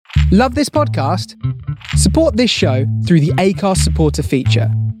Love this podcast? Support this show through the Acast supporter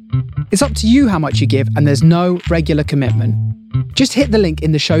feature. It's up to you how much you give, and there's no regular commitment. Just hit the link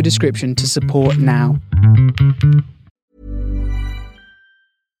in the show description to support now.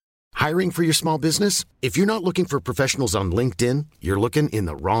 Hiring for your small business? If you're not looking for professionals on LinkedIn, you're looking in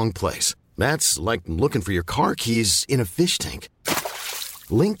the wrong place. That's like looking for your car keys in a fish tank.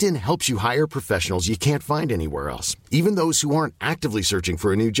 LinkedIn helps you hire professionals you can't find anywhere else, even those who aren't actively searching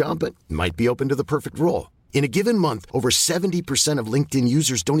for a new job but might be open to the perfect role. In a given month, over 70% of LinkedIn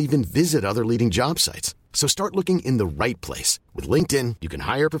users don't even visit other leading job sites. So start looking in the right place. With LinkedIn, you can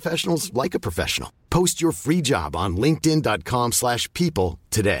hire professionals like a professional. Post your free job on linkedin.com/people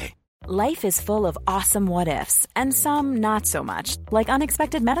today. Life is full of awesome what-ifs, and some not so much, like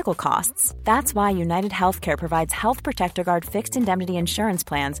unexpected medical costs. That's why United Healthcare provides Health Protector Guard fixed indemnity insurance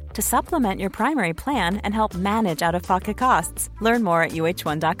plans to supplement your primary plan and help manage out-of-pocket costs. Learn more at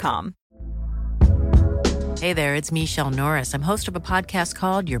uh1.com. Hey there, it's Michelle Norris. I'm host of a podcast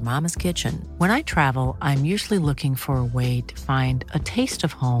called Your Mama's Kitchen. When I travel, I'm usually looking for a way to find a taste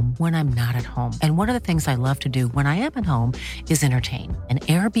of home when I'm not at home. And one of the things I love to do when I am at home is entertain. And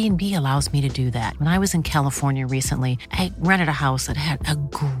Airbnb allows me to do that. When I was in California recently, I rented a house that had a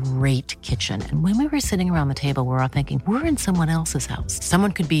great kitchen. And when we were sitting around the table, we're all thinking, we're in someone else's house.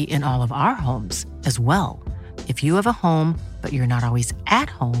 Someone could be in all of our homes as well. If you have a home, but you're not always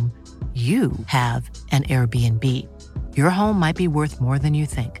at home, you have an Airbnb. Your home might be worth more than you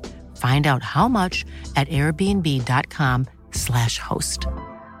think. Find out how much at airbnb.com/host.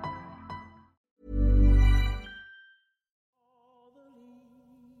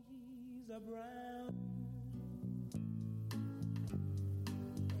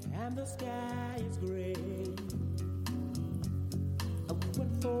 And the sky is gray. I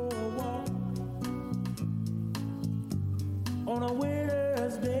went for a walk on a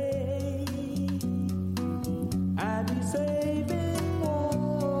winter's day. I'd be safe and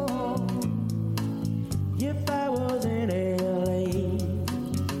warm if I was in LA.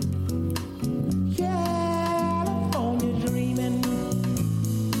 California dreaming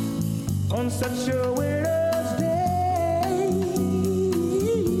on such a winter's day.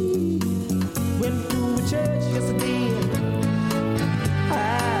 Went to a church yesterday. I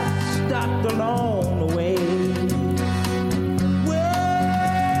stopped along the way.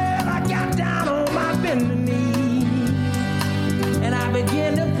 Well, I got down on my bending knee and I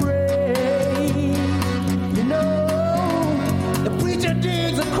began to pray. You know, the preacher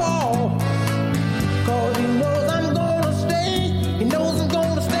digs a call, 'cause he knows I'm gonna stay. He knows I'm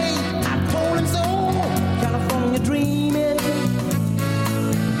gonna stay. I told him so. California dreaming.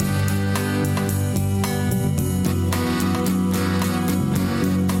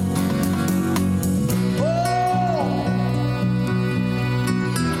 Oh,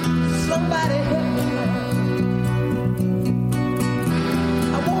 somebody help me now.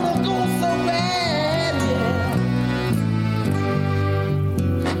 I wanna go so bad, yeah.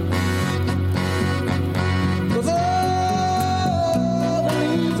 'Cause all the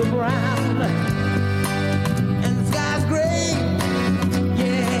leaves are brown and the sky's gray,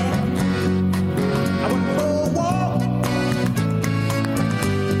 yeah. I went for a walk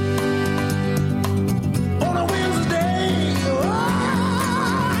on a Wednesday.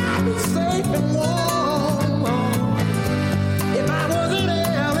 Oh, I'd be safe and warm if I was in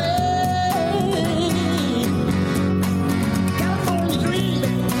LA. California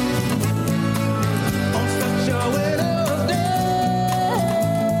dreaming on such a winter's day.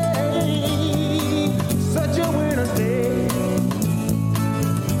 Such a winter's day.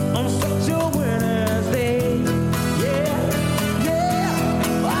 On such a winter's day. Yeah,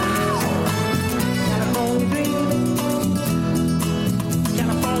 yeah. Wow. California dreaming.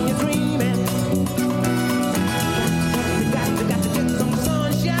 California dreaming. You got to get some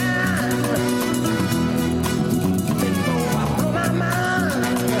sunshine before I blow my mind.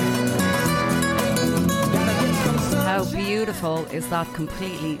 Gotta get some sunshine. How beautiful is that?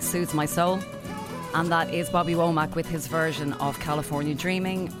 Completely soothes my soul. And that is Bobby Womack with his version of California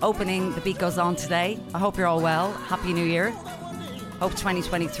Dreaming. Opening The Beat Goes On today. I hope you're all well. Happy New Year. Hope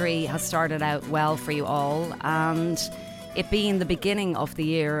 2023 has started out well for you all. And it being the beginning of the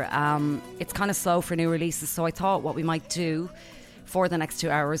year, it's kind of slow for new releases. So I thought what we might do for the next 2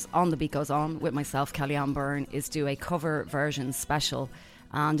 hours on The Beat Goes On with myself, Kellyanne Byrne, is do a cover version special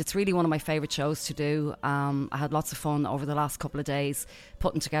And it's really one of my favourite shows to do. I had lots of fun over the last couple of days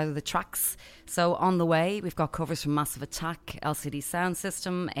putting together the tracks. So on the way, we've got covers from Massive Attack, LCD Sound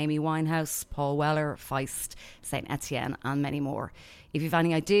System, Amy Winehouse, Paul Weller, Feist, Saint Etienne, and many more. If you have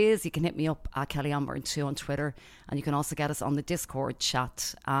any ideas, you can hit me up at KellyAnburn2 on Twitter, and you can also get us on the Discord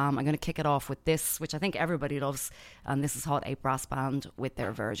chat. I'm going to kick it off with this, which I think everybody loves, and this is Hot 8 Brass Band with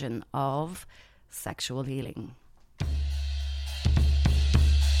their version of Sexual Healing.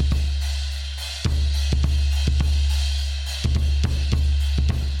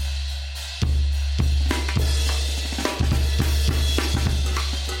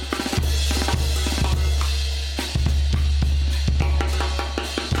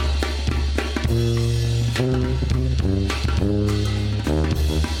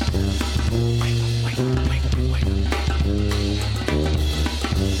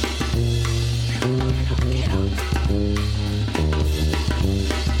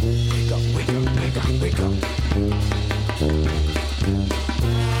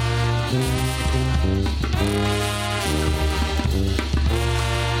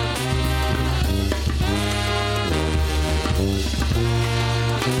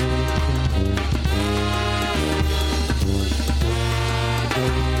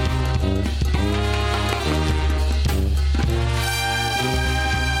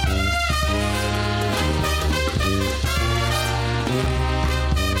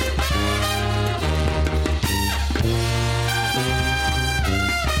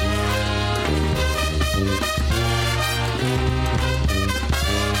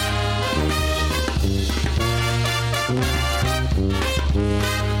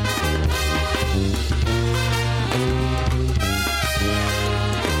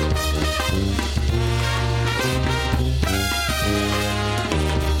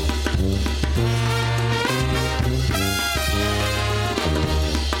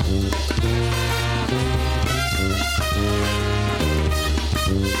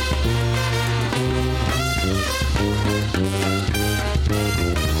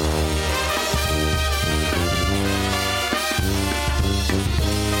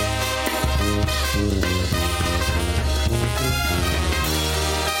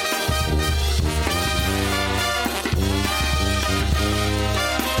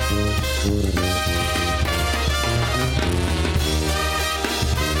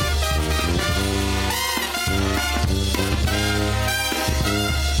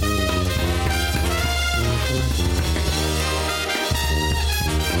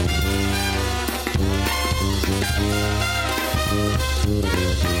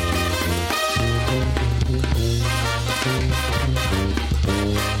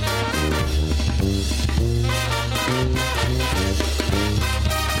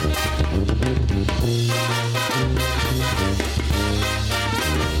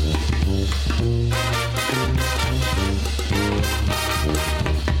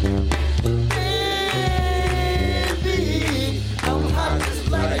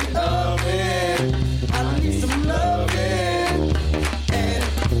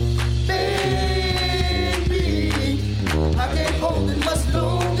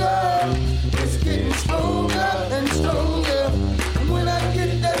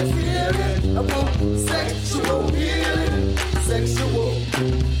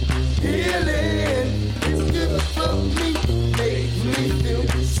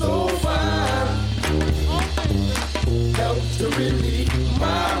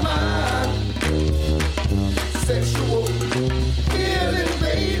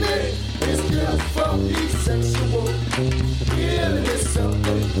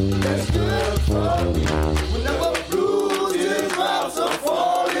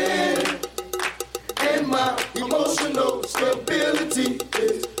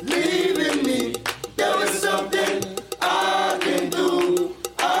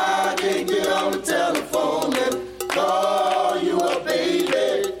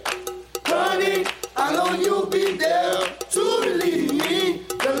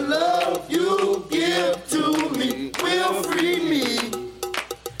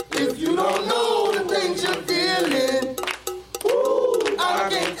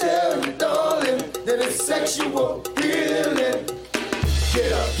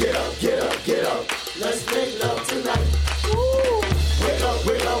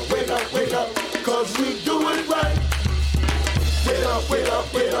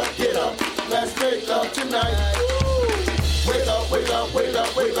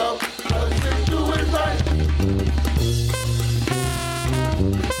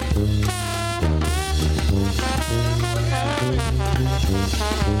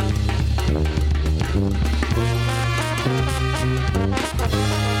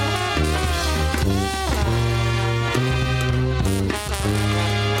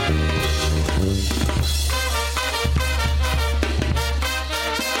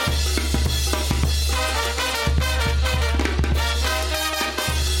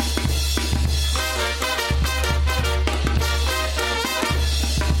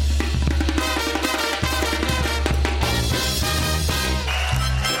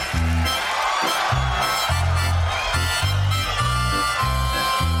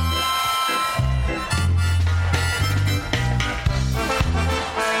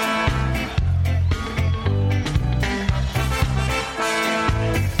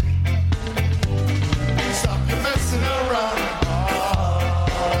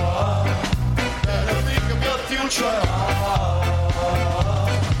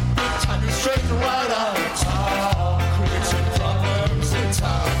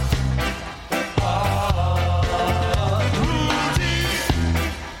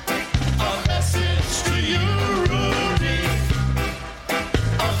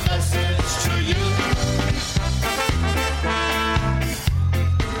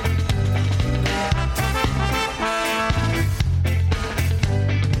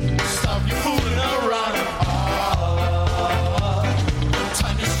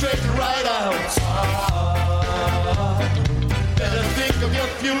 straight and right out. Better think of your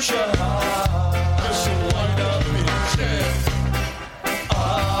future. Cause you'll wind up in jail.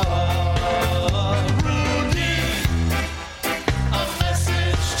 Rudy, a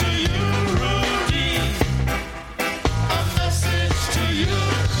message to you, Rudy. A message to you.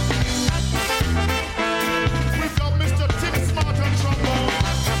 We've got Mr. Tim Smart on trombone.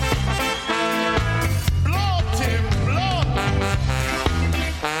 Blow, Tim, blow.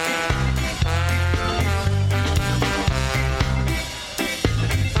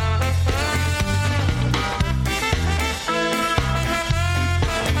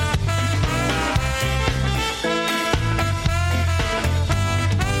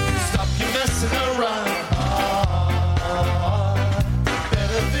 Stop your messing around.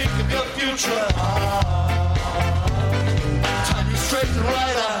 Better think of your future. Time you straight and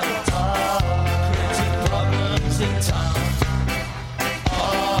right out. Creating problems in town.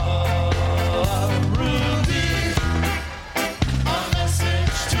 Rudy, a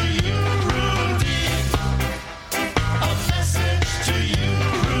message to you, Rudy. A message to you,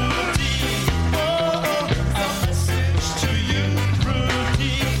 Rudy. Oh, a message to you,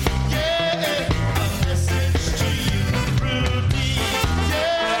 Rudy. Yeah, a message to you, Rudy.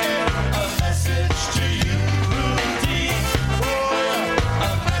 Yeah, a message to you, Rudy. Oh,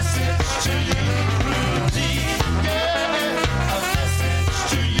 a message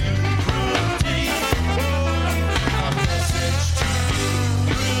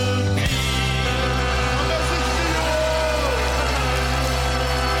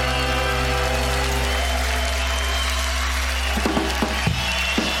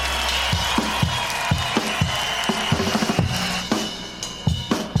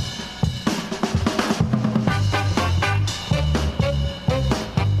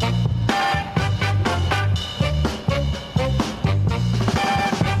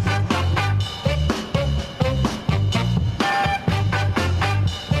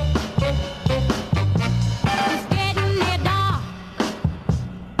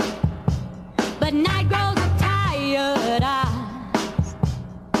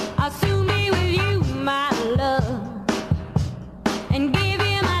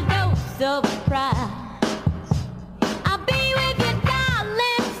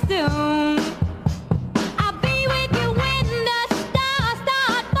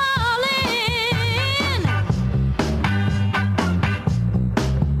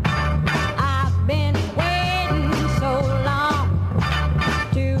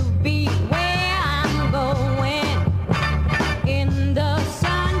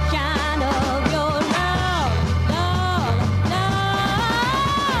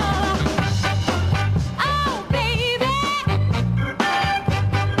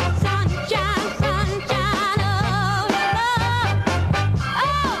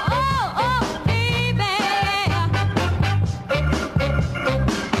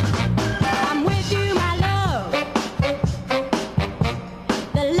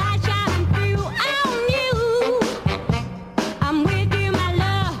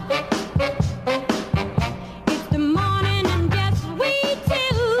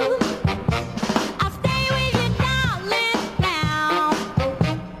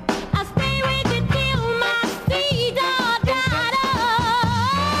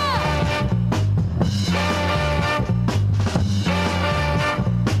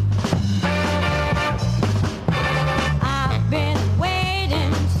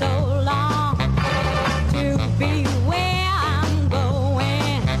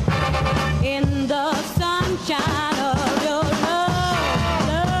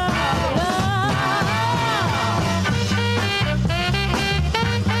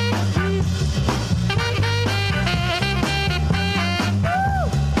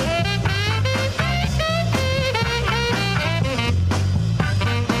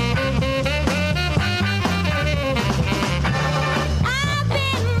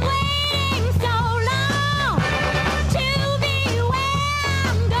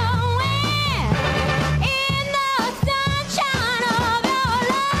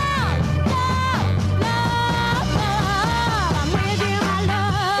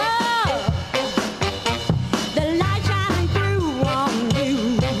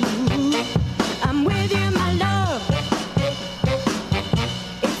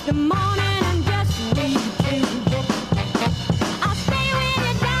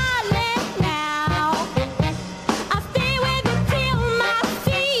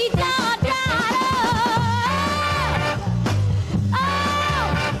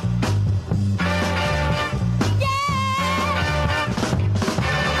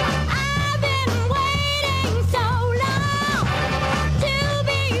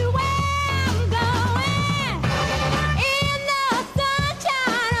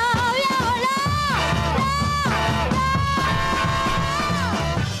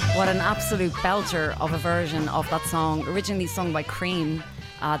an absolute belter of a version of that song, originally sung by Cream.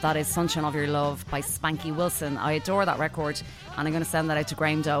 That is Sunshine of Your Love by Spanky Wilson. I adore that record, and I'm going to send that out to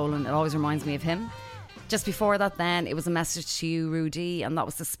Graham Dolan. It always reminds me of him. Just before that then, it was A Message to You, Rudy, and that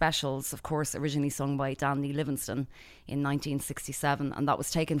was The Specials, of course, originally sung by Danny Livingston in 1967, and that was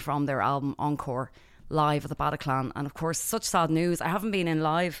taken from their album Encore, live at the Bataclan. And of course, such sad news. I haven't been in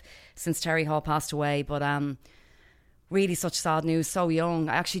live since Terry Hall passed away, but really such sad news, so young.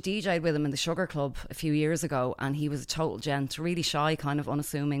 I actually DJ'd with him in the Sugar Club a few years ago, and he was a total gent, really shy, kind of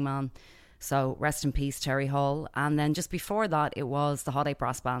unassuming man. So rest in peace, Terry Hall. And then just before that, it was the Hot 8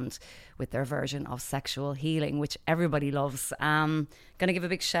 Brass Band with their version of Sexual Healing, which everybody loves. Going to give a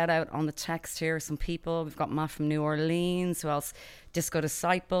big shout out on the text here. Some people, we've got Matt from New Orleans. Who else? Disco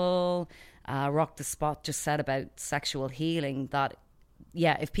Disciple, Rock the Spot just said about Sexual Healing that,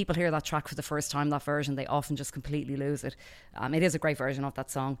 yeah, if people hear that track for the first time, that version, they often just completely lose it. It is a great version of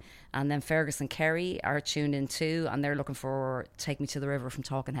that song. And then Fergus and Kerry are tuned in too, and they're looking for Take Me to the River from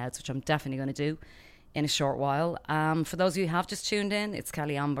Talking Heads, which I'm definitely going to do in a short while. For those of you who have just tuned in, it's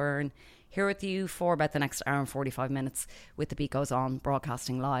Kellyanne Byrne here with you for about the next hour and 45 minutes with The Beat Goes On,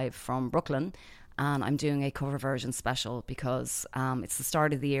 broadcasting live from Brooklyn. And I'm doing a cover version special because it's the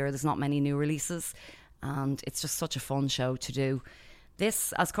start of the year. There's not many new releases, and it's just such a fun show to do.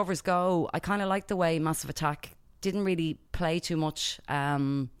 This, as covers go, I kind of like the way Massive Attack didn't really play too much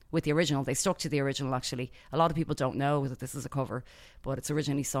with the original. They stuck to the original, actually. A lot of people don't know that this is a cover, but it's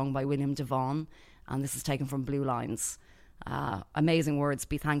originally sung by William Devon, and this is taken from Blue Lines. Amazing words.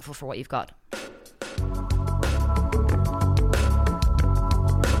 Be thankful for what you've got.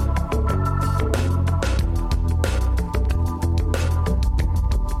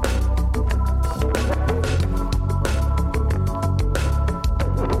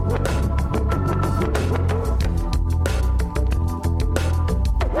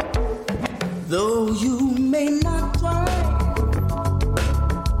 Though you may not drive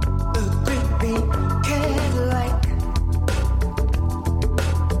a great big Cadillac,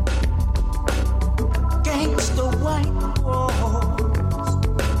 gangsta white walls,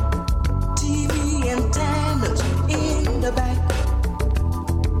 TV antennas in the back,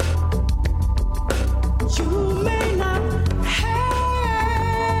 you may not have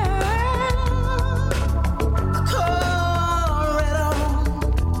a car at all.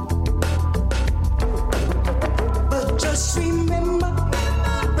 Just remember,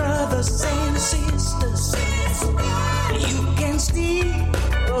 brothers and sisters, you can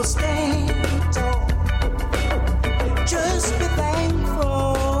still stand tall. Just be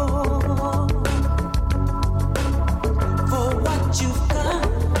thankful for what you've got.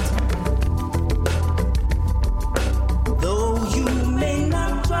 Though you may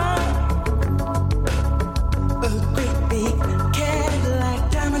not drive a great big Cadillac,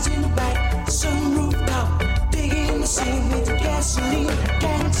 diamonds in the back, sunroof top, digging the sea with gasoline,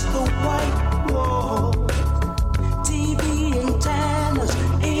 gangsta white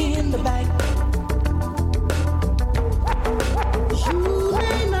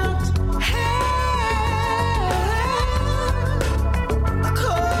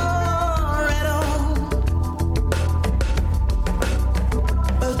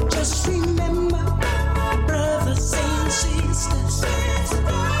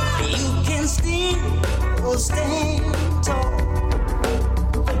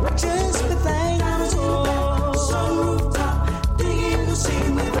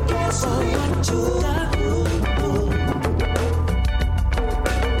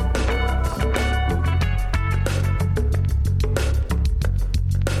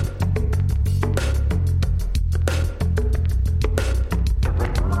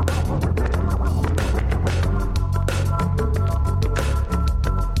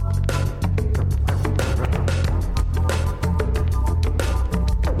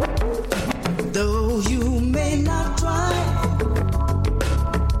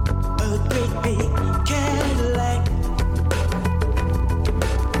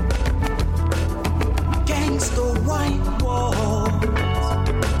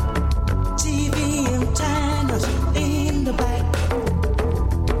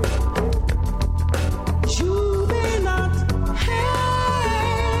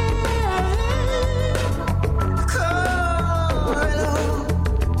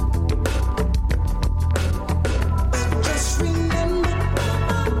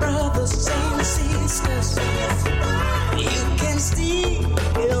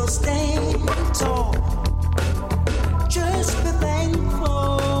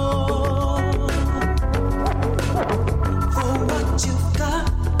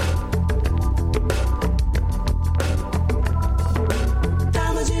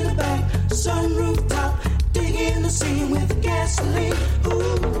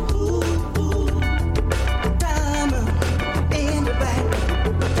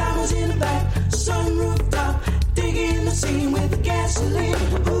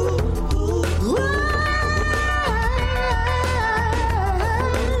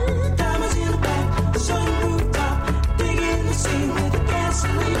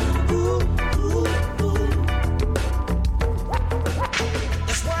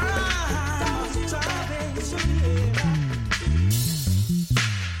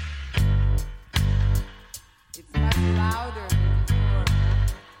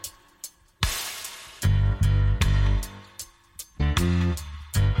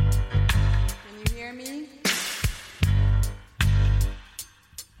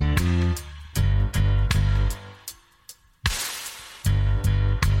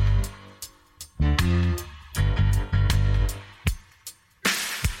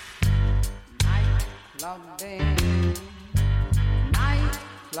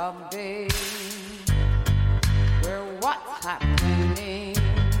Nightclub day, where what's happening?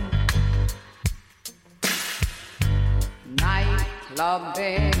 Nightclub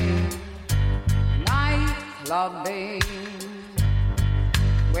day, nightclub day,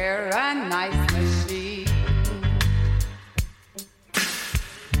 where a nice machine.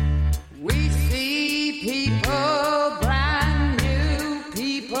 We see people, brand new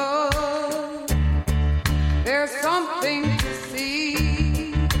people. There's something to see.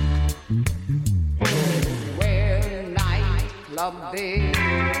 Where nightclub day,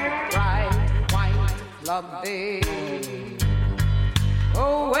 bright white club day.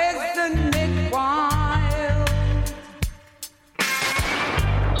 Oh, isn't it wild?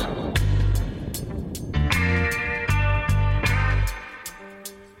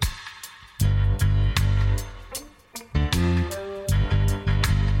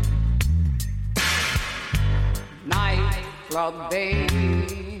 Nightclub day,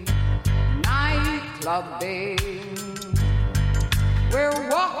 nightclub day. We're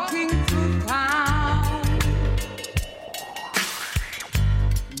walking through town.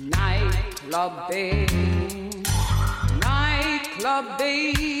 Nightclub day, nightclub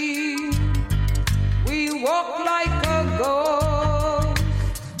day. We walk like a ghost.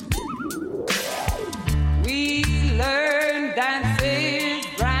 We learn dances,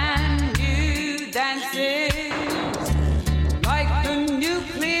 brand new dances.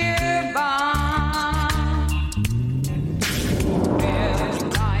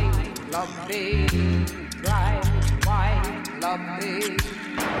 Lovely, bright, white, lovely.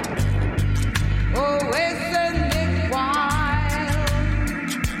 Oh, isn't it wild?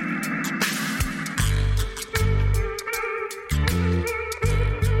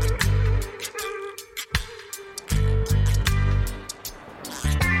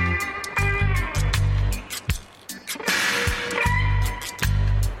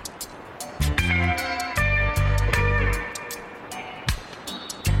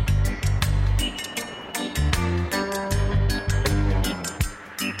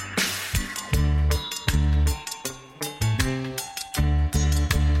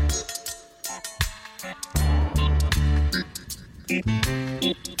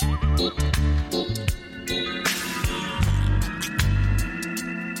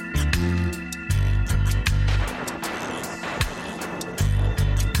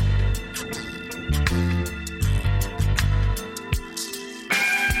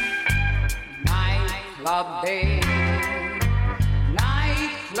 Nightclub day,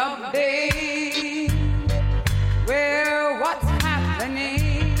 nightclub day, where what's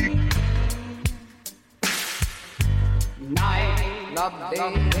happening? Nightclub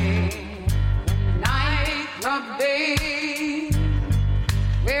day, nightclub day,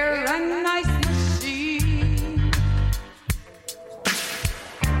 where a nice machine.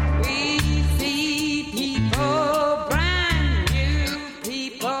 We see people, brand new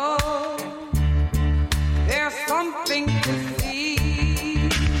people. There's something to see.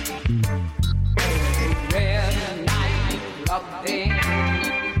 Red nightclub day,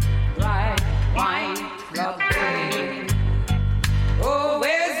 bright white club day. Oh,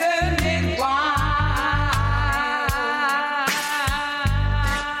 isn't it wild?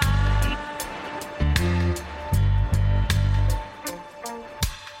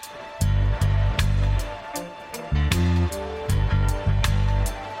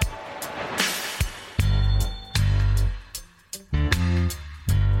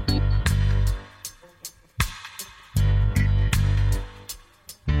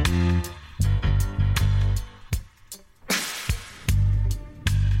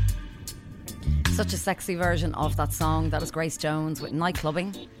 Such a sexy version of that song. That was Grace Jones with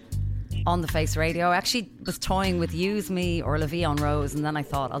Nightclubbing on the Face Radio. I actually was toying with Use Me or La Vie en Rose, and then I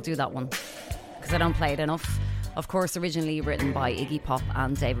thought I'll do that one because I don't play it enough. Of course, originally written by Iggy Pop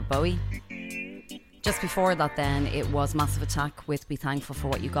and David Bowie. Just before that then, it was Massive Attack with Be Thankful for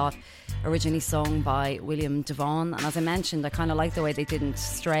What You Got, originally sung by William Devon. And as I mentioned, I kind of like the way they didn't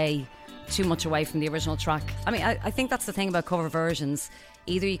stray too much away from the original track. I mean, I think that's the thing about cover versions.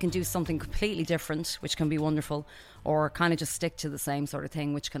 Either you can do something completely different, which can be wonderful, or kind of just stick to the same sort of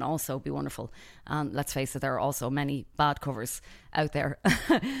thing, which can also be wonderful. And let's face it, there are also many bad covers out there,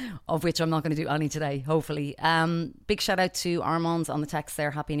 of which I'm not going to do any today, hopefully. Big shout out to Armand's on the text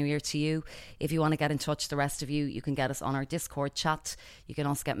there. Happy New Year to you. If you want to get in touch, the rest of you, you can get us on our Discord chat. You can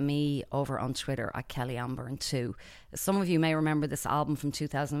also get me over on Twitter at Kelly Amber 2. Some of you may remember this album from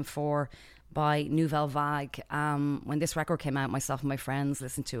 2004 by Nouvelle Vague. When this record came out, myself and my friends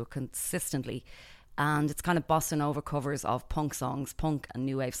listened to it consistently, and it's kind of bossa nova covers of punk songs, punk and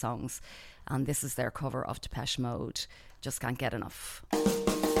new wave songs, and this is their cover of Depeche Mode, Just Can't Get Enough.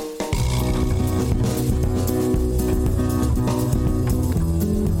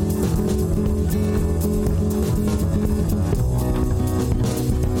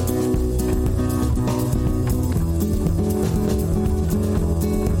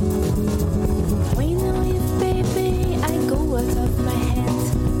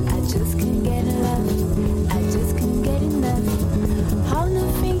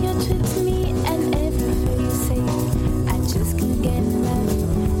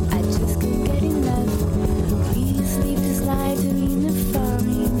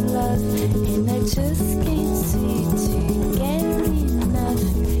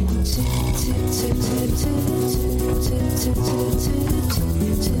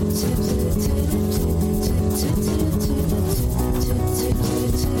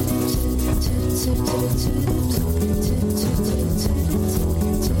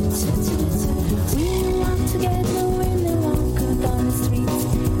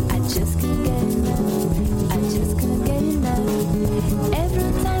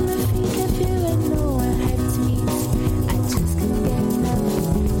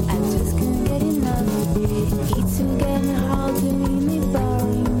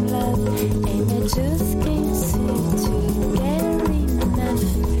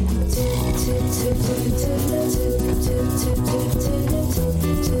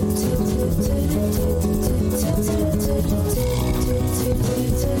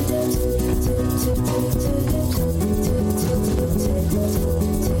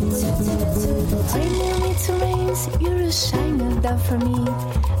 eyes, you're a shiner down for me.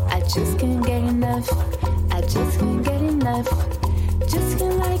 I just can't get enough. I just can't get enough. Just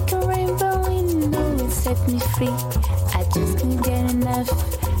feel like a rainbow, you know it set me free. I just can't get enough.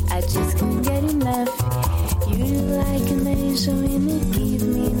 I just can't get enough. You like an angel and you give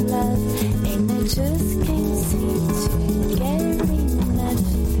me love, and I just can't seem to get enough.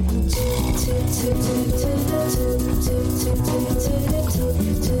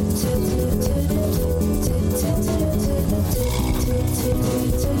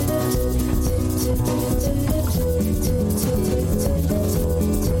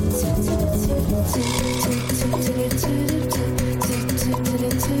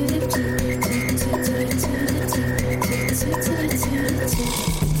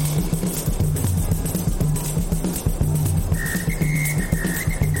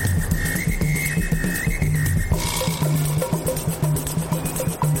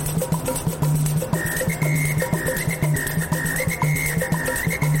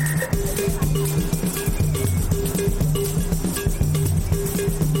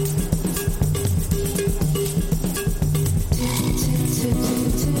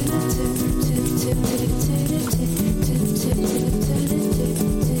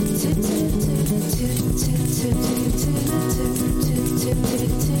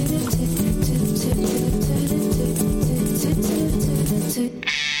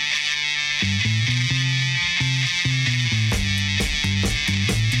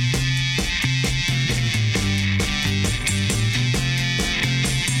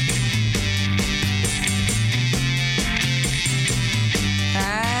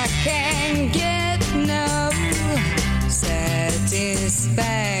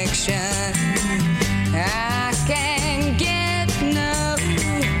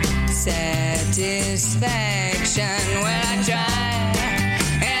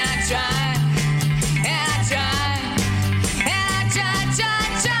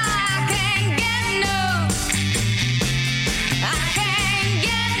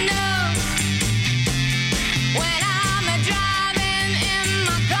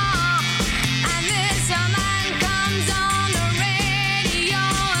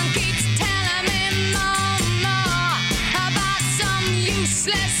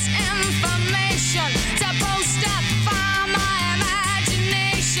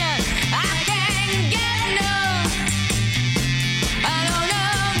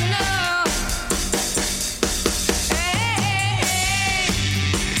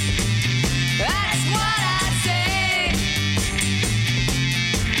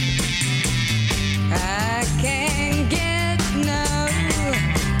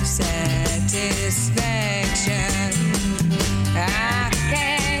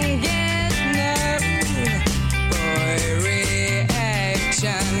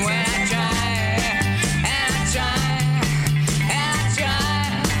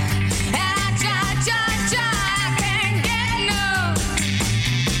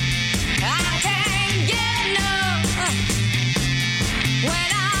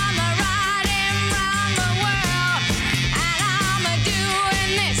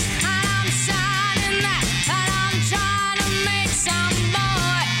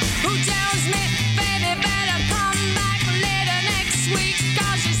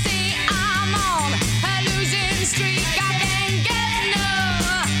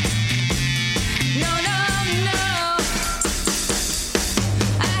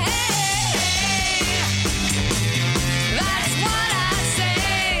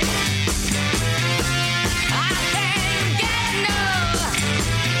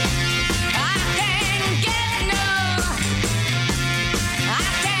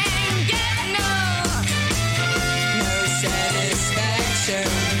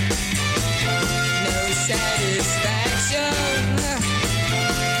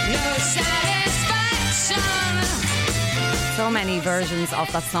 Versions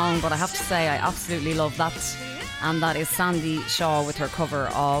of that song, but I have to say I absolutely love that, and that is Sandy Shaw with her cover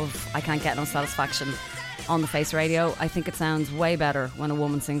of I Can't Get No Satisfaction on The Face Radio. I think it sounds way better when a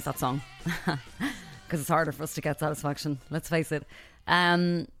woman sings that song because it's harder for us to get satisfaction, let's face it.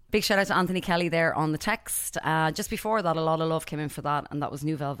 Big shout out to Anthony Kelly there on the text. Just before that, a lot of love came in for that, and that was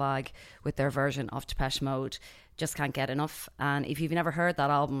Nouvelle Vague with their version of Depeche Mode, Just Can't Get Enough. And if you've never heard that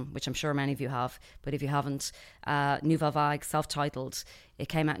album, which I'm sure many of you have, but if you haven't, Nouvelle Vague, self-titled, it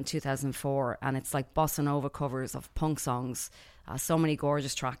came out in 2004, and it's like bossa nova covers of punk songs. So many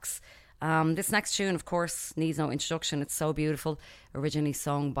gorgeous tracks. This next tune, of course, needs no introduction. It's so beautiful. Originally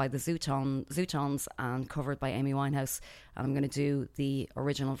sung by the Zootons and covered by Amy Winehouse. And I'm going to do the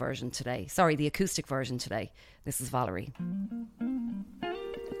original version today. Sorry, the acoustic version today. This is Valerie.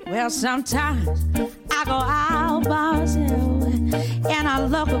 Well, sometimes I go out by myself and I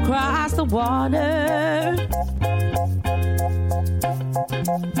look across the water.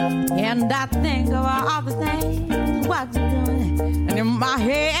 And I think of all the things what you're doing. And in my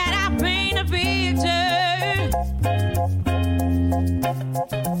head I paint a picture.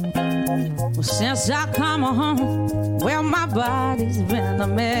 Well, since I come home, well, my body's been a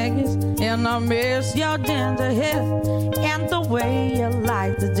mess. And I miss your ginger hair and the way you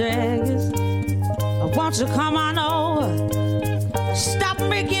like the dress. Won't you come on over? Stop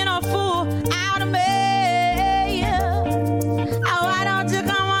making a fool out of me. Oh, why don't you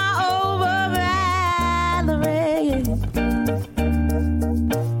come on over, Valerie?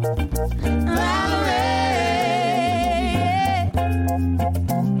 Valerie.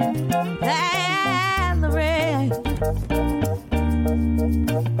 Valerie.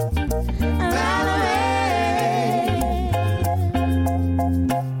 Valerie.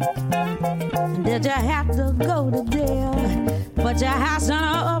 Did you have to go to jail? But your house on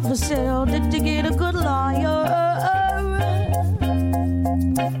up for sale. Did you get a good lawyer?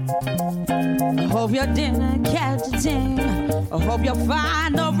 I hope you didn't catch a thing. I hope you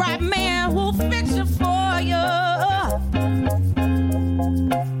find the right man who'll fix it for you.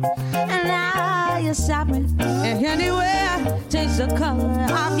 And now you're shopping and anywhere, change the color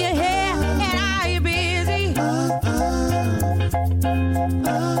of your hair. And are you busy?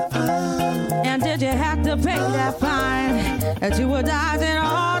 And did you have to pay that fine that you were dodging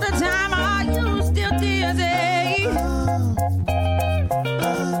all the time? Are you still dizzy?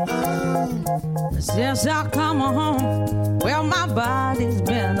 Since I come home, well, my body's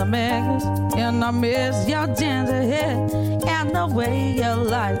been a mess. And I miss your ginger hair and the way you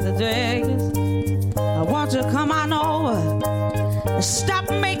like the dress. I want you to come on over and stop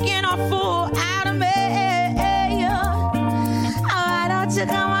making a fool out of me. Why don't you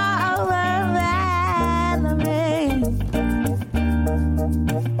come on over, Valerie?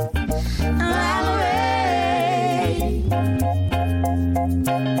 Valerie.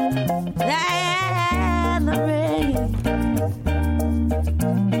 Valerie.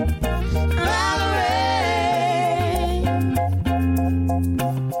 Valerie.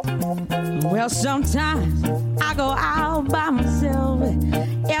 Well, sometimes I go out by myself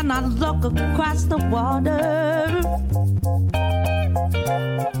and I look across the water.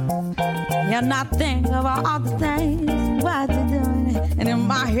 And I think of all the things what you're doing. And in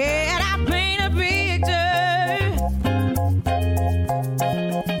my head I paint a picture.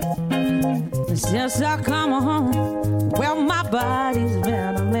 Since I come home, well, my body's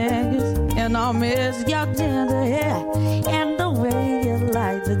been a mess. And I miss your ginger hair and the way you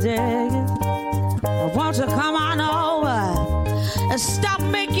like the dress. Won't you come on over and stop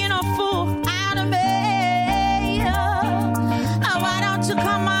making a fool out of me? Why don't you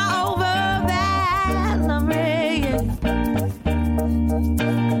come on over, Valerie?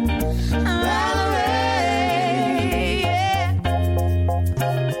 Valerie.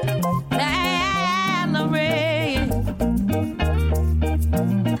 Valerie.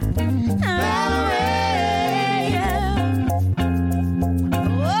 Valerie.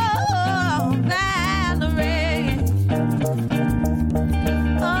 Oh, Valerie.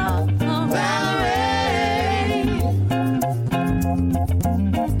 Oh, Valerie.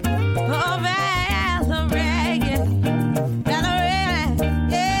 Oh, Valerie. Valerie.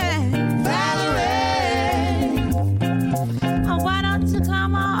 Yeah. Valerie. Oh, why don't you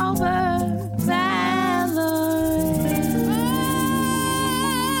come on over,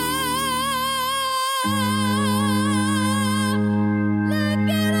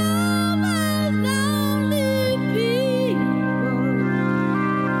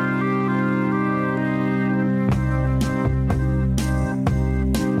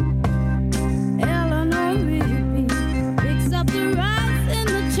 Eleanor Rigby picks up the rice in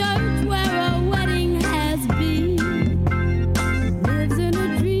the church where a wedding has been. Lives in a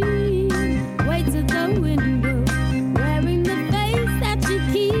dream.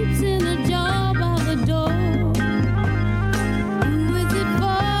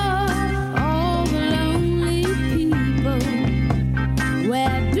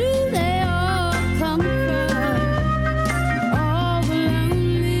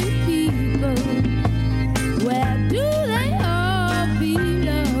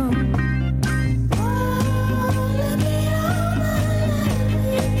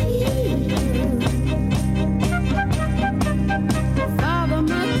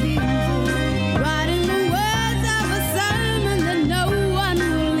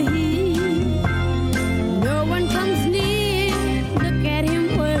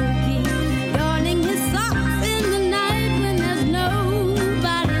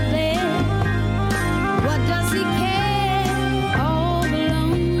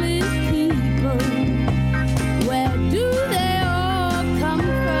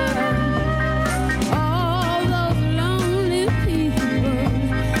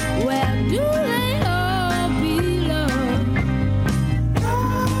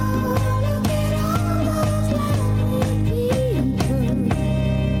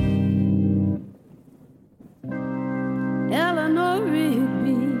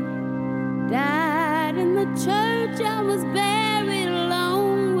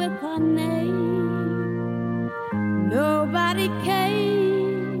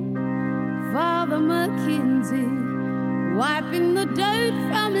 wiping the dirt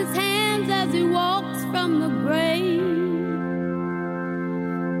from his hands as he walks from the grave.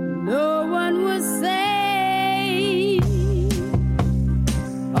 No one was saved.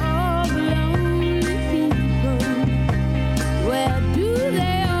 All the lonely people, where do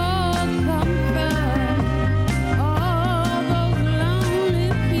they all come from? All those lonely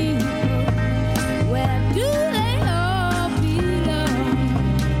people, where do they all belong?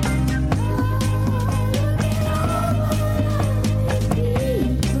 Look at all those lonely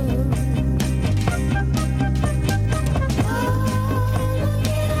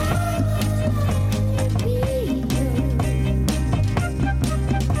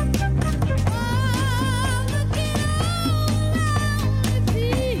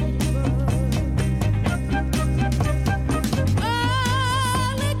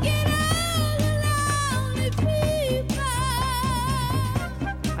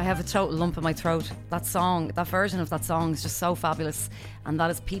I have a total lump in my throat. That song, that version of that song is just so fabulous. And that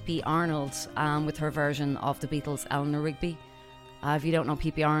is P.P. Arnold with her version of the Beatles' Eleanor Rigby. If you don't know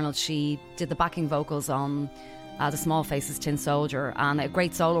P.P. Arnold, she did the backing vocals on The Small Faces' Tin Soldier, and a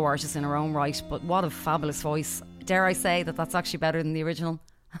great solo artist in her own right. But what a fabulous voice. Dare I say that that's actually better than the original?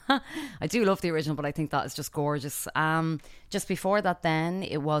 I do love the original, but I think that is just gorgeous. Just before that then,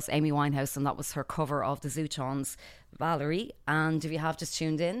 it was Amy Winehouse, and that was her cover of the Zootons' Valerie. And if you have just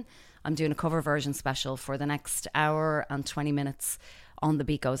tuned in, I'm doing a cover version special for the next hour and 20 minutes on The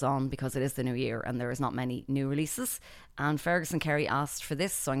Beat Goes On, because it is the new year and there is not many new releases. And Fergus and Kerry asked for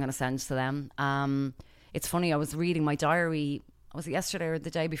this, so I'm going to send it to them. It's funny, I was reading my diary, was it yesterday or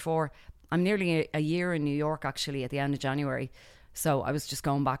the day before? I'm nearly a year in New York, actually, at the end of January. So I was just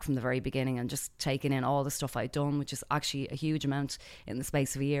going back from the very beginning and just taking in all the stuff I'd done, which is actually a huge amount in the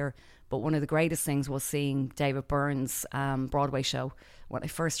space of a year. But one of the greatest things was seeing David Byrne's Broadway show. When I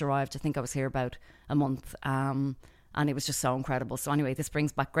first arrived, I think I was here about a month, and it was just so incredible. So anyway, this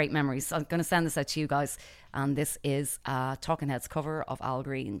brings back great memories. So I'm going to send this out to you guys. And this is Talking Heads cover of Al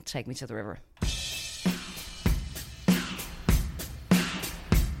Green, Take Me to the River.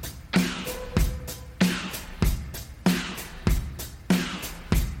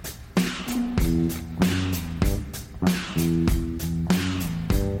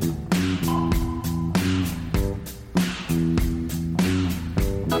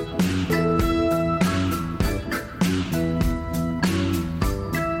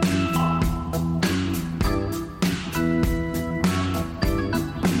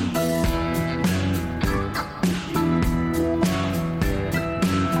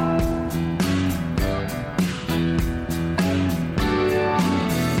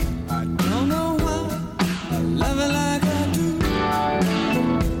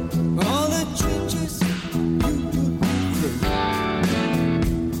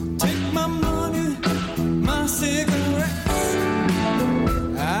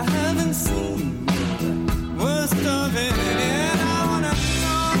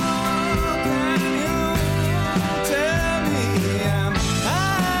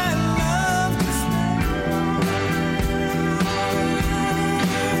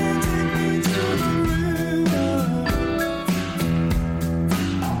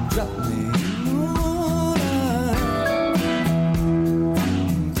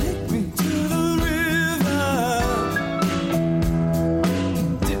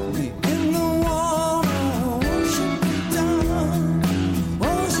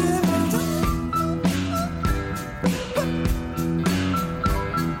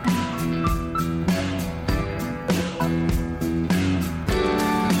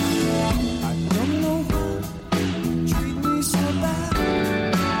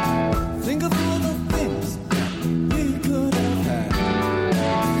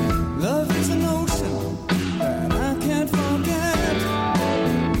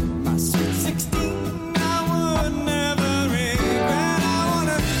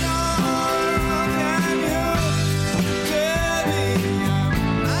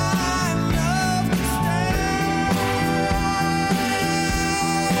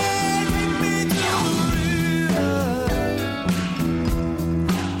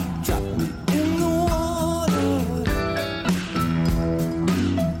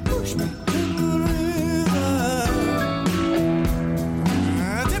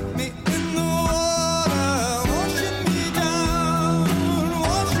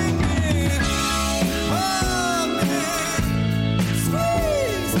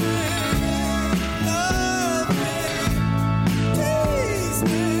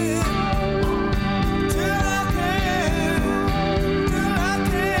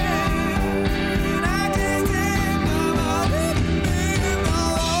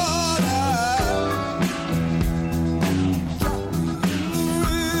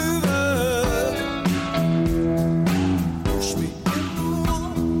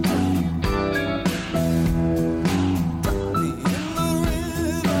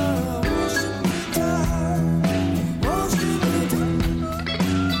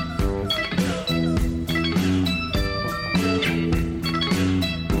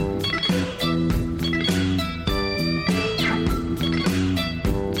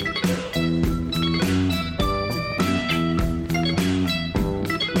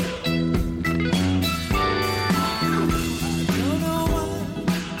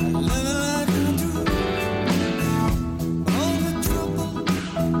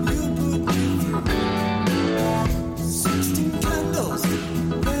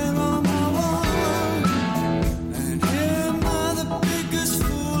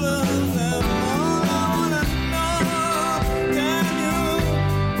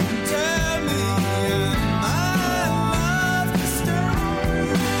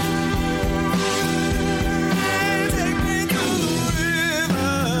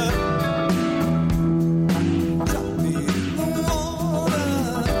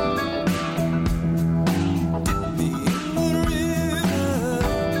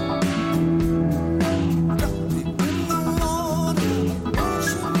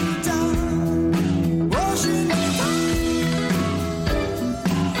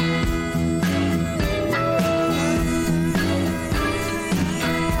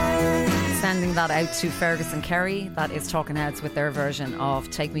 that out to Fergus and Kerry. That is Talking Heads with their version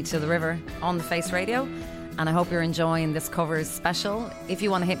of Take Me to the River on the Face Radio. And I hope you're enjoying this covers special. If you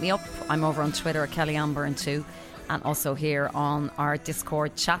want to hit me up, I'm over on Twitter at KellyAnn_Byrne2, and also here on our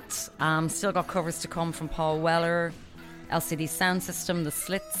Discord chat. Still got covers to come from Paul Weller, LCD Sound System, The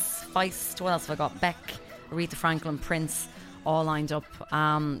Slits, Feist. What else have I got? Beck, Aretha Franklin, Prince, all lined up.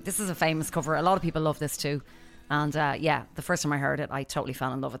 This is a famous cover. A lot of people love this too. And yeah, the first time I heard it, I totally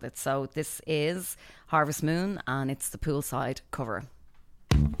fell in love with it. So this is Harvest Moon, and it's the poolside cover.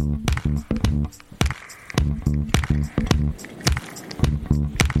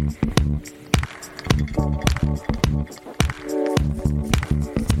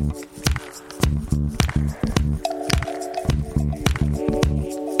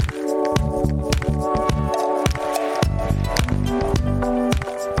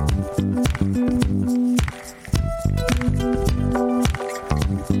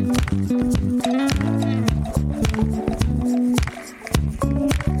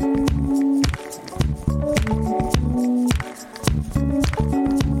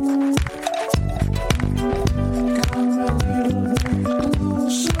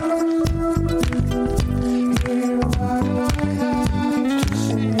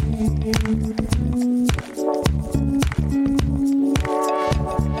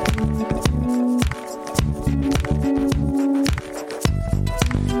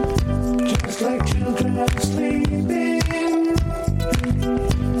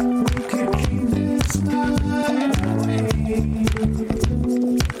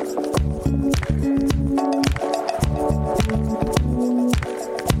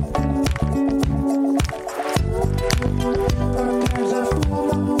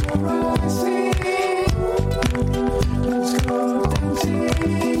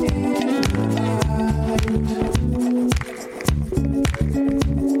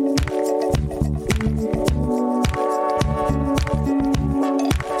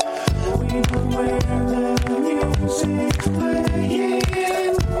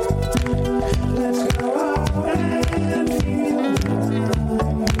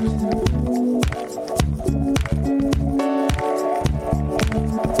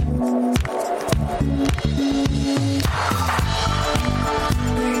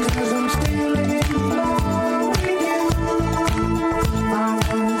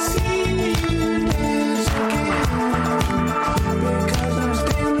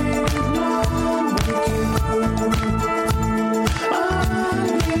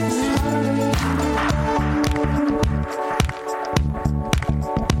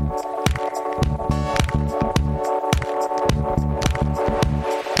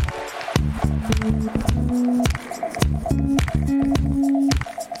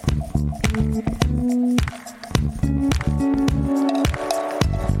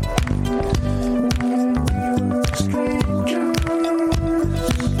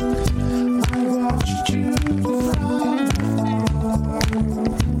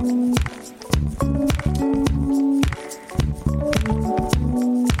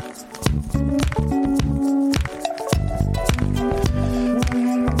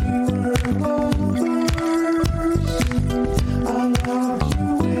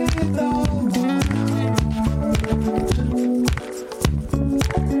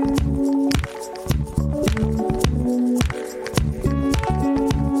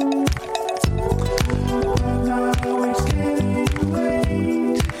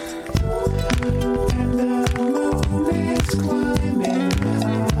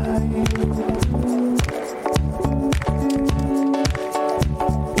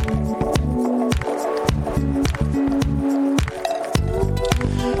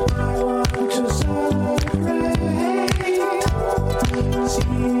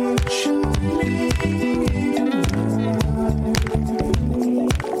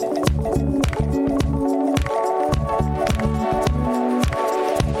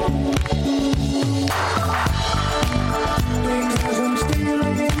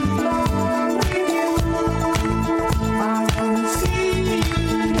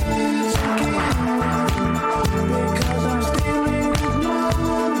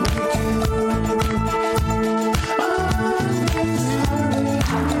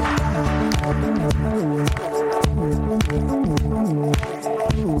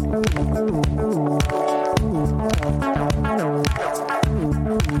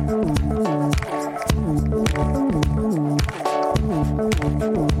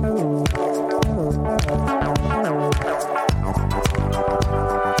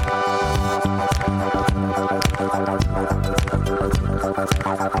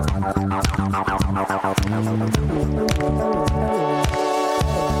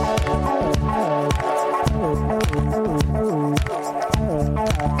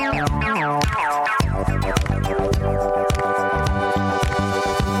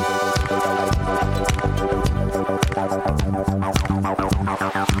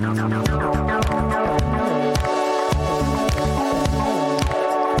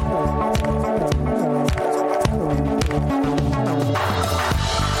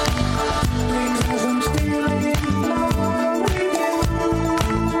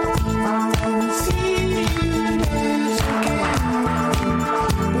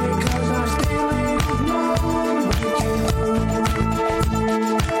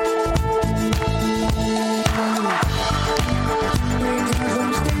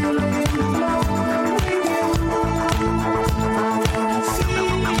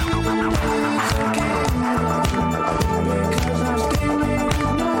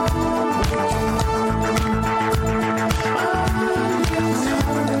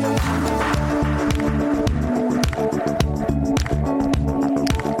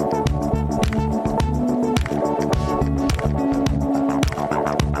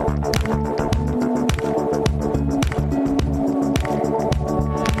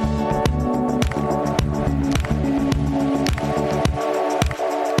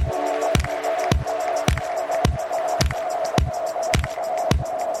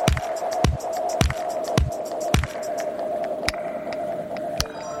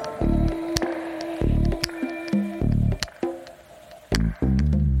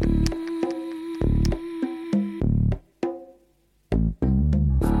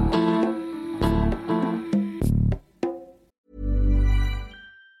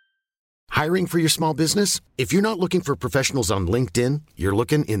 Hiring for your small business? If you're not looking for professionals on LinkedIn, you're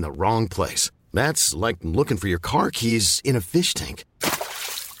looking in the wrong place. That's like looking for your car keys in a fish tank.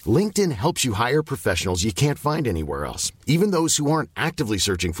 LinkedIn helps you hire professionals you can't find anywhere else, even those who aren't actively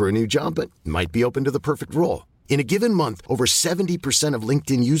searching for a new job but might be open to the perfect role. In a given month, over 70% of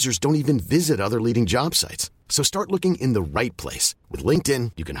LinkedIn users don't even visit other leading job sites. So start looking in the right place. With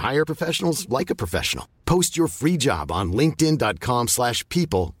LinkedIn, you can hire professionals like a professional. Post your free job on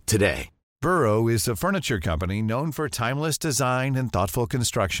linkedin.com/people today. Burrow is a furniture company known for timeless design and thoughtful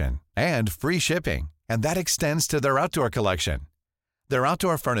construction and free shipping, and that extends to their outdoor collection. Their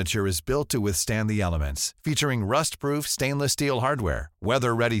outdoor furniture is built to withstand the elements, featuring rust-proof stainless steel hardware,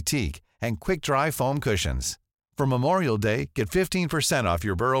 weather-ready teak, and quick-dry foam cushions. For Memorial Day, get 15% off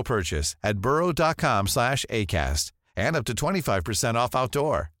your Burrow purchase at burrow.com/acast and up to 25% off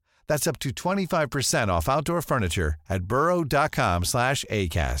outdoor. That's up to 25% off outdoor furniture at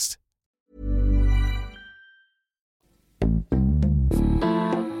burrow.com/acast.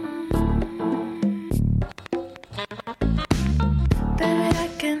 Baby, I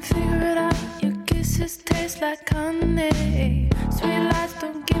can figure it out. Your kisses taste like honey. Sweet lies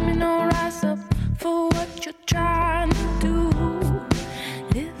don't give me no rise up for what you're trying to do.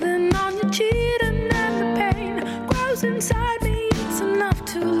 Living on your cheating and the pain grows inside me. It's enough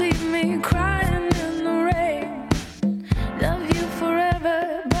to leave me crying in the rain. Love you forever,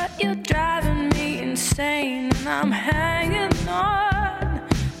 but you're driving me insane, and I'm hanging on.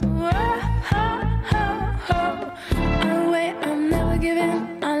 Whoa, ho, ho, ho. I'll wait, I'll never give in.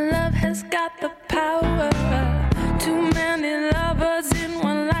 Our love has got the power. Too many lovers in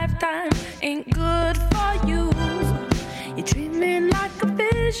one lifetime ain't good for you. You treat me like a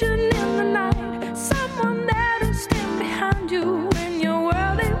vision in the night, someone that'll stand behind you when your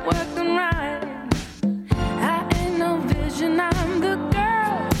world ain't working right. I ain't no vision, I'm the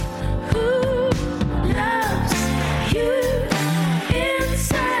girl who loves you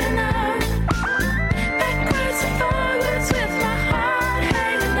inside and out, backwards and forwards with my heart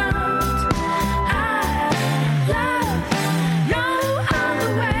hanging out. I love no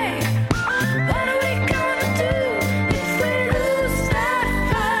other way. What are we gonna do if we lose that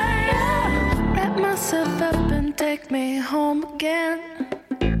fire? Wrap myself up and take me home again.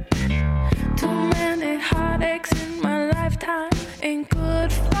 Too many heartaches in my lifetime ain't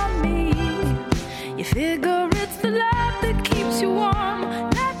good for me. You figure it's the love that keeps you warm.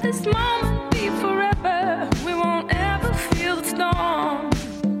 Let this moment be forever. We won't ever feel the storm.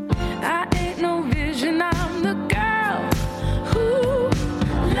 I ain't no vision, I'm the girl who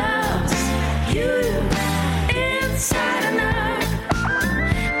loves you inside and out,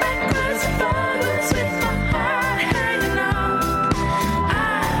 backwards and forwards with my heart hanging out. I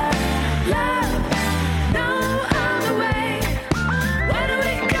love no other way. What are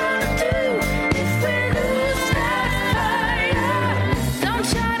we gonna do if we lose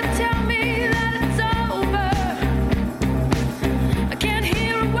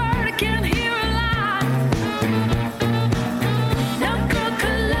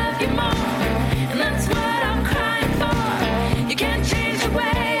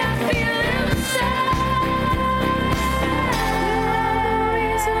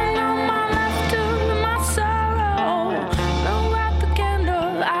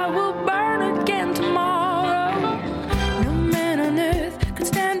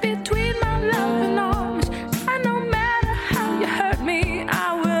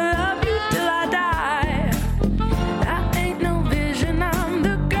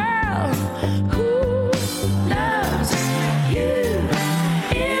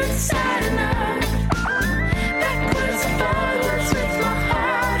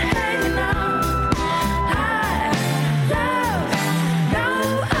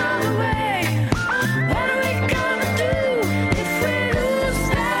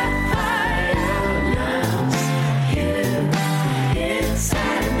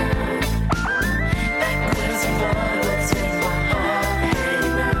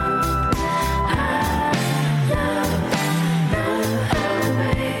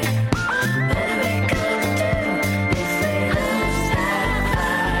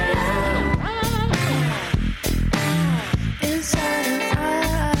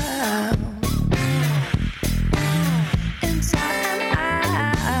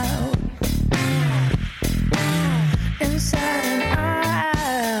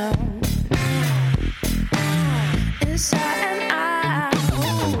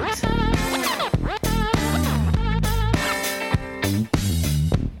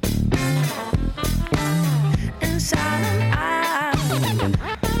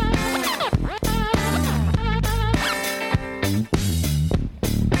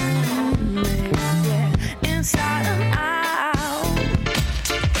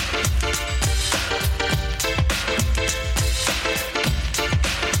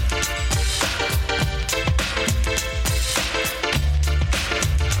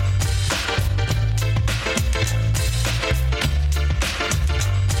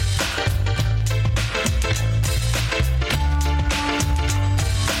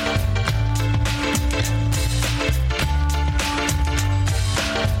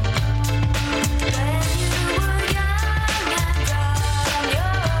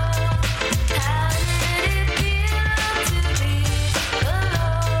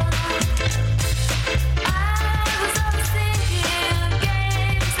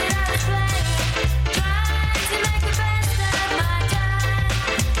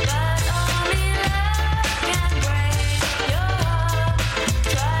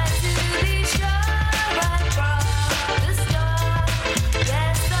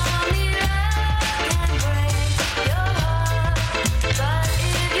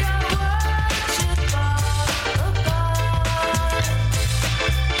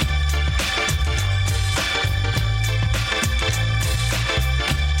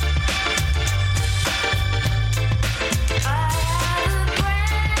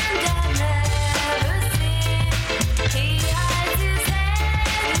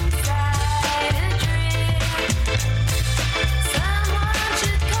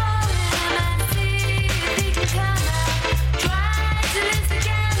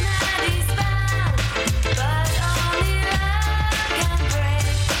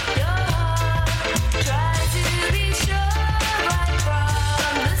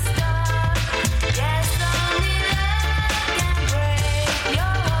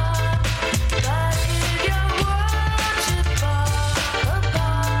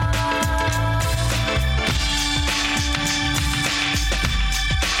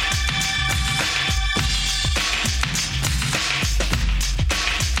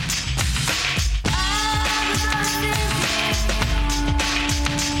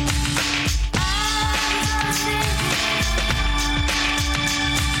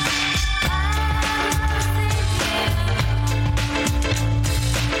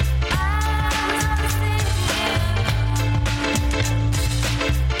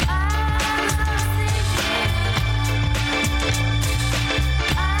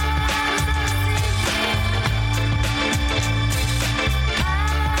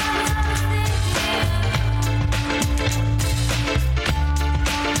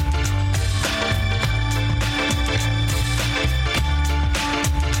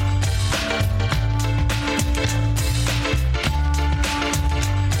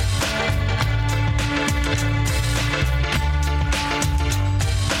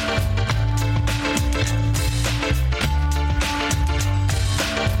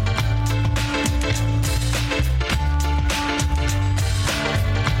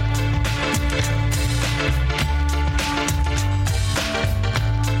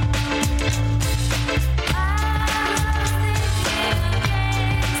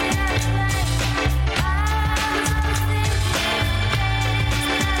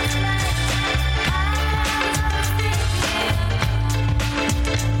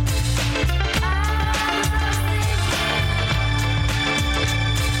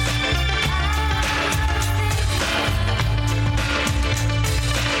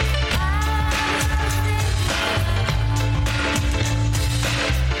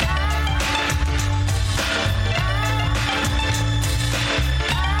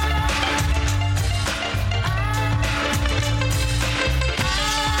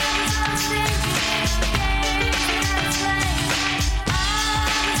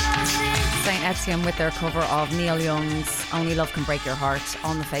St. Etienne with their cover of Neil Young's Only Love Can Break Your Heart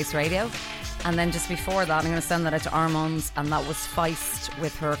on the Face Radio. And then just before that, I'm going to send that out to Armand's, and that was Feist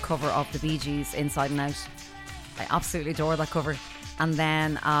with her cover of the Bee Gees, Inside and Out. I absolutely adore that cover. And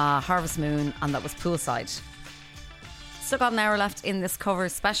then Harvest Moon, and that was Poolside. Still got an hour left in this cover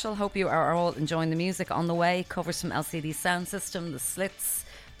special. Hope you are all enjoying the music on the way. Covers from LCD Sound System, The Slits,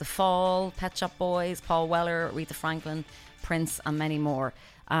 The Fall, Pet Shop Boys, Paul Weller, Aretha Franklin, Prince, and many more.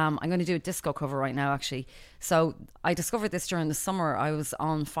 I'm going to do a disco cover right now, actually. So I discovered this during the summer. I was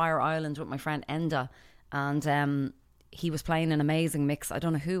on Fire Island with my friend Enda, and he was playing an amazing mix. I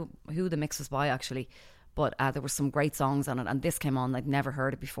don't know who the mix was by, actually, but there were some great songs on it, and this came on. I'd never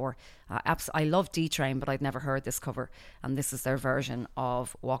heard it before. I love D-Train, but I'd never heard this cover, and this is their version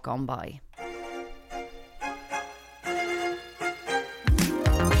of Walk On By.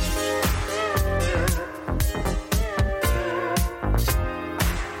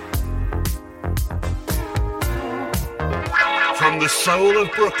 From the soul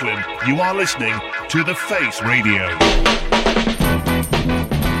of Brooklyn, you are listening to The Face Radio.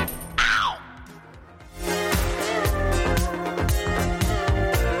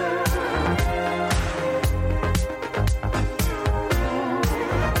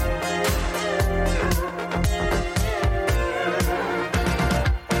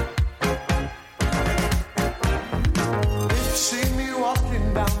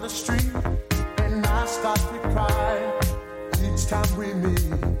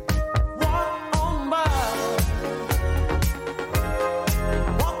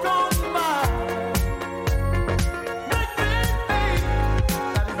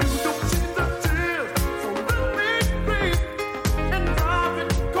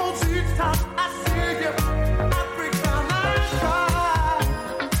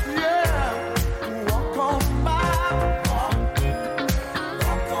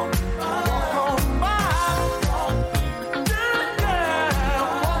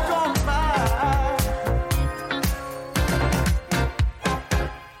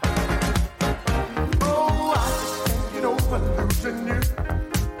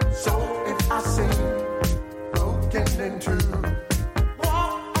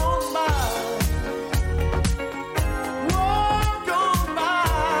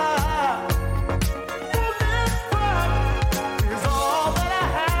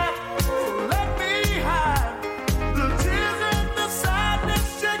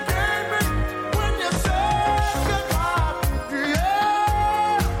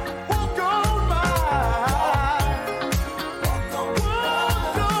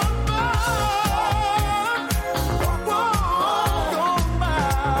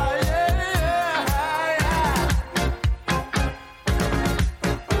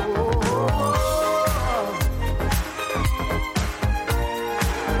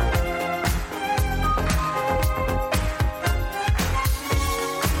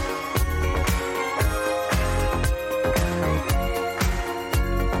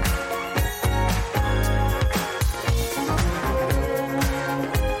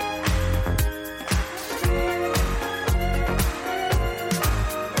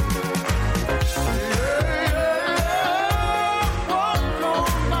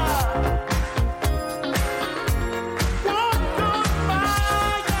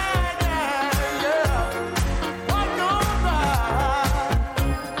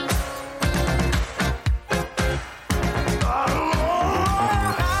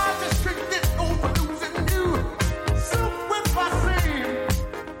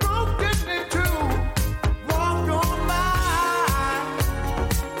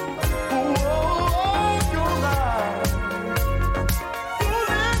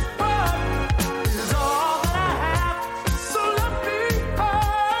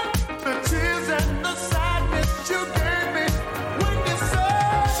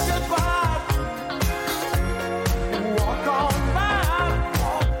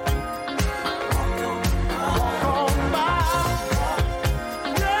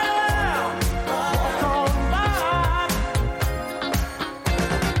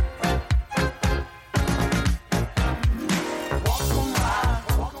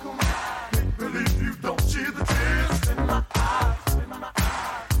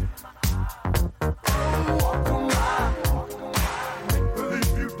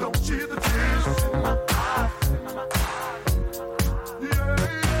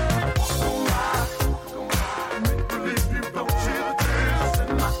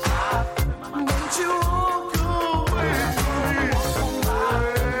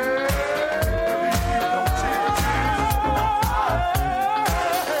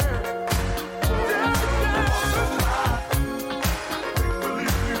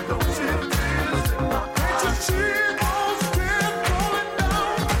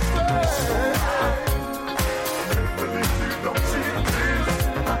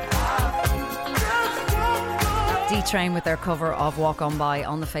 Train with their cover of Walk On By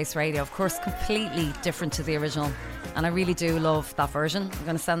on the Face Radio. Of course, completely different to the original. And I really do love that version. I'm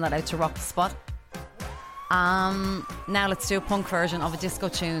going to send that out to Rock the Spot. Now let's do a punk version of a disco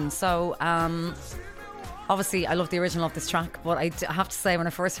tune. So, obviously, I love the original of this track, but I have to say, when I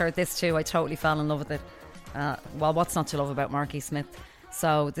first heard this too, I totally fell in love with it. Well, what's not to love about Marky Smith?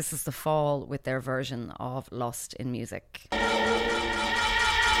 So this is The Fall with their version of Lost in Music.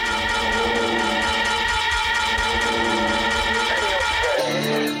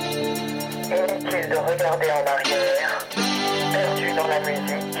 Inutile de regarder en arrière, perdu dans la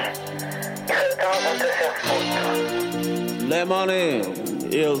musique, crétin va te faire foutre. Les monnaies,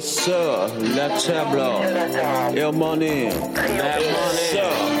 il sort la table, il monnaie, la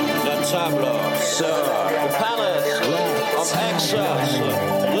table, the palace of access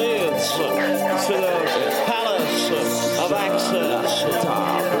leads to the palace of access.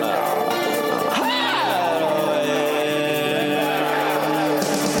 Table.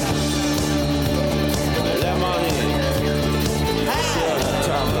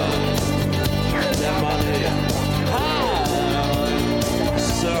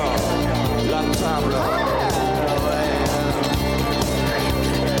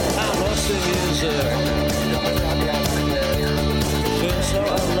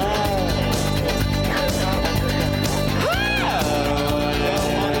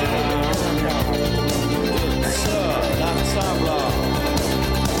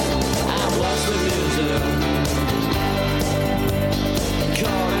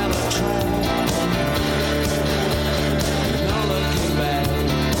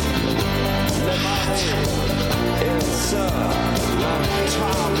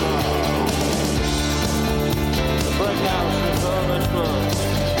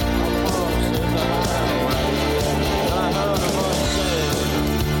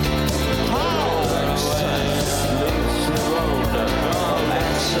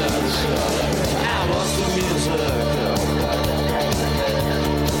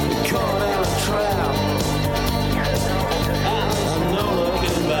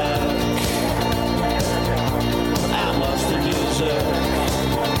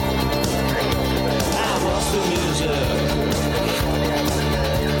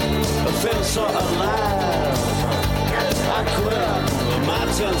 So alive, I quit my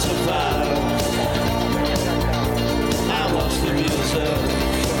 10 to 5. I lost the music.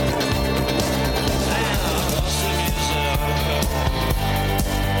 I lost the music.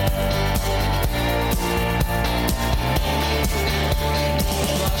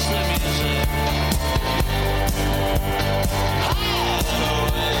 Lost the music.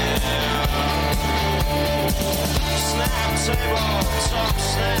 Snap table, top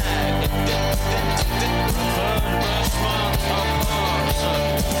snack.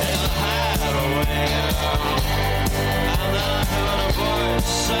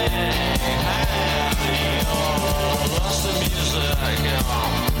 Lost the music.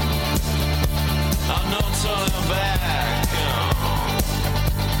 I'm not turning back.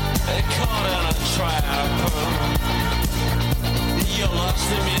 They caught in a trap. You lost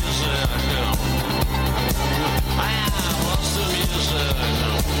the music. I lost the music.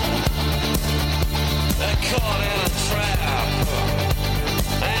 They caught in a trap.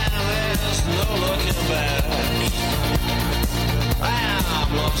 And there's no looking back.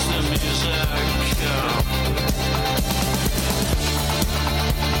 I've lost the music.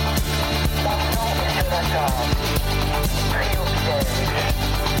 Pris au piège, inutile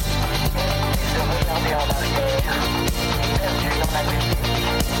de regarder en arrière, perdu dans la musique,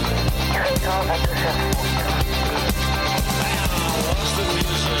 crétin va te faire foutre. I lost the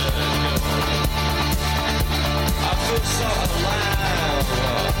music. I feel so alive.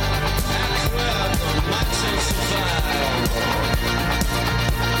 I quit my 10 to 5.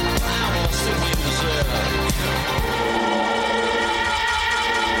 I lost the music.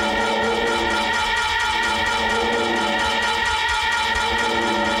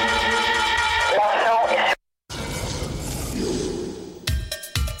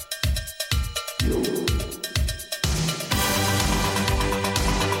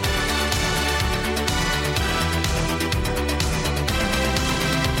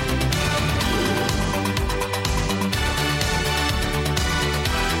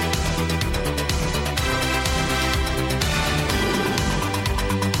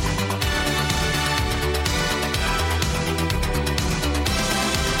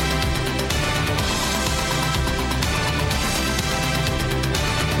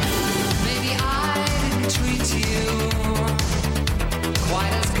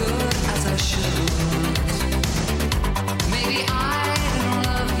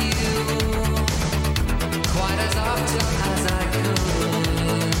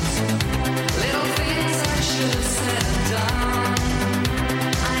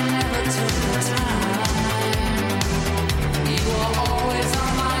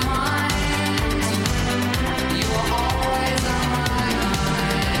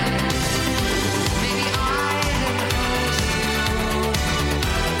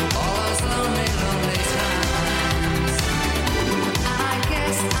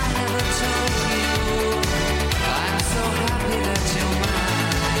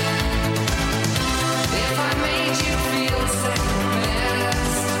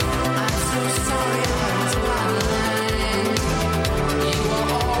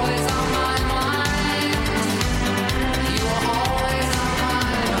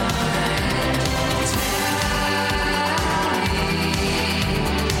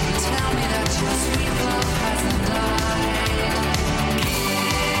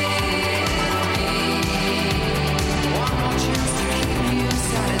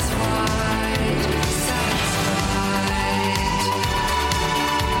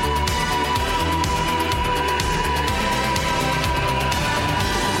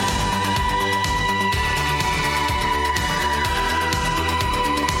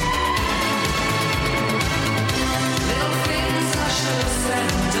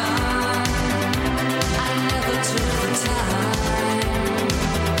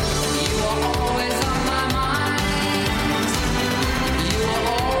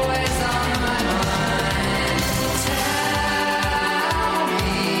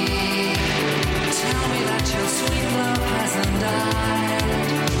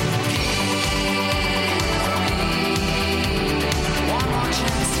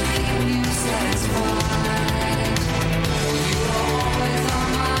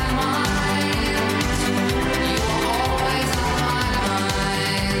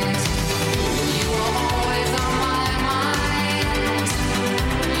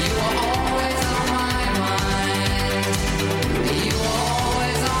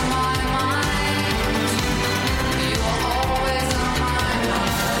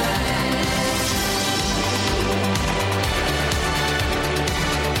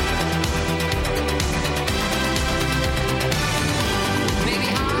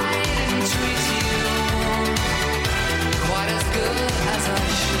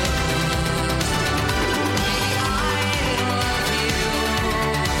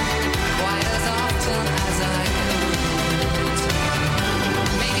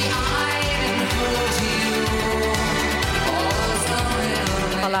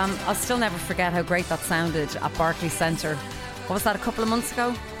 I'll still never forget how great that sounded at Barclays Centre. What was that, a couple of months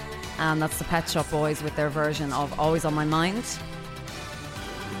ago? And that's the Pet Shop Boys with their version of Always on My Mind.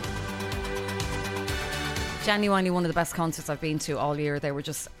 Genuinely one of the best concerts I've been to all year. They were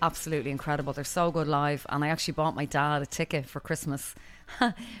just absolutely incredible. They're so good live, and I actually bought my dad a ticket for Christmas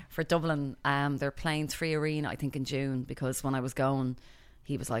for Dublin. They're playing 3 Arena, I think, in June, because when I was going,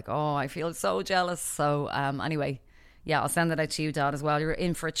 he was like, oh, I feel so jealous. So anyway, yeah, I'll send that out to you, Dad, as well. You're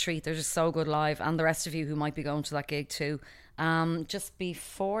in for a treat. They're just so good live, and the rest of you who might be going to that gig too. Just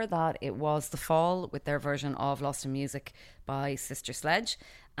before that, it was The Fall with their version of Lost in Music by Sister Sledge.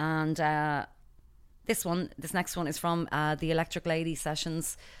 And this next one is from the Electric Lady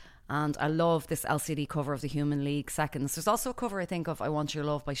Sessions, and I love this LCD cover of the Human League Seconds. There's also a cover, I think, of I Want Your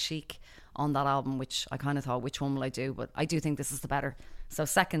Love by Chic on that album, which I kind of thought, which one will I do? But I do think this is the better. So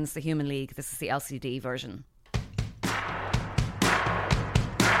Seconds, the Human League, this is the LCD version.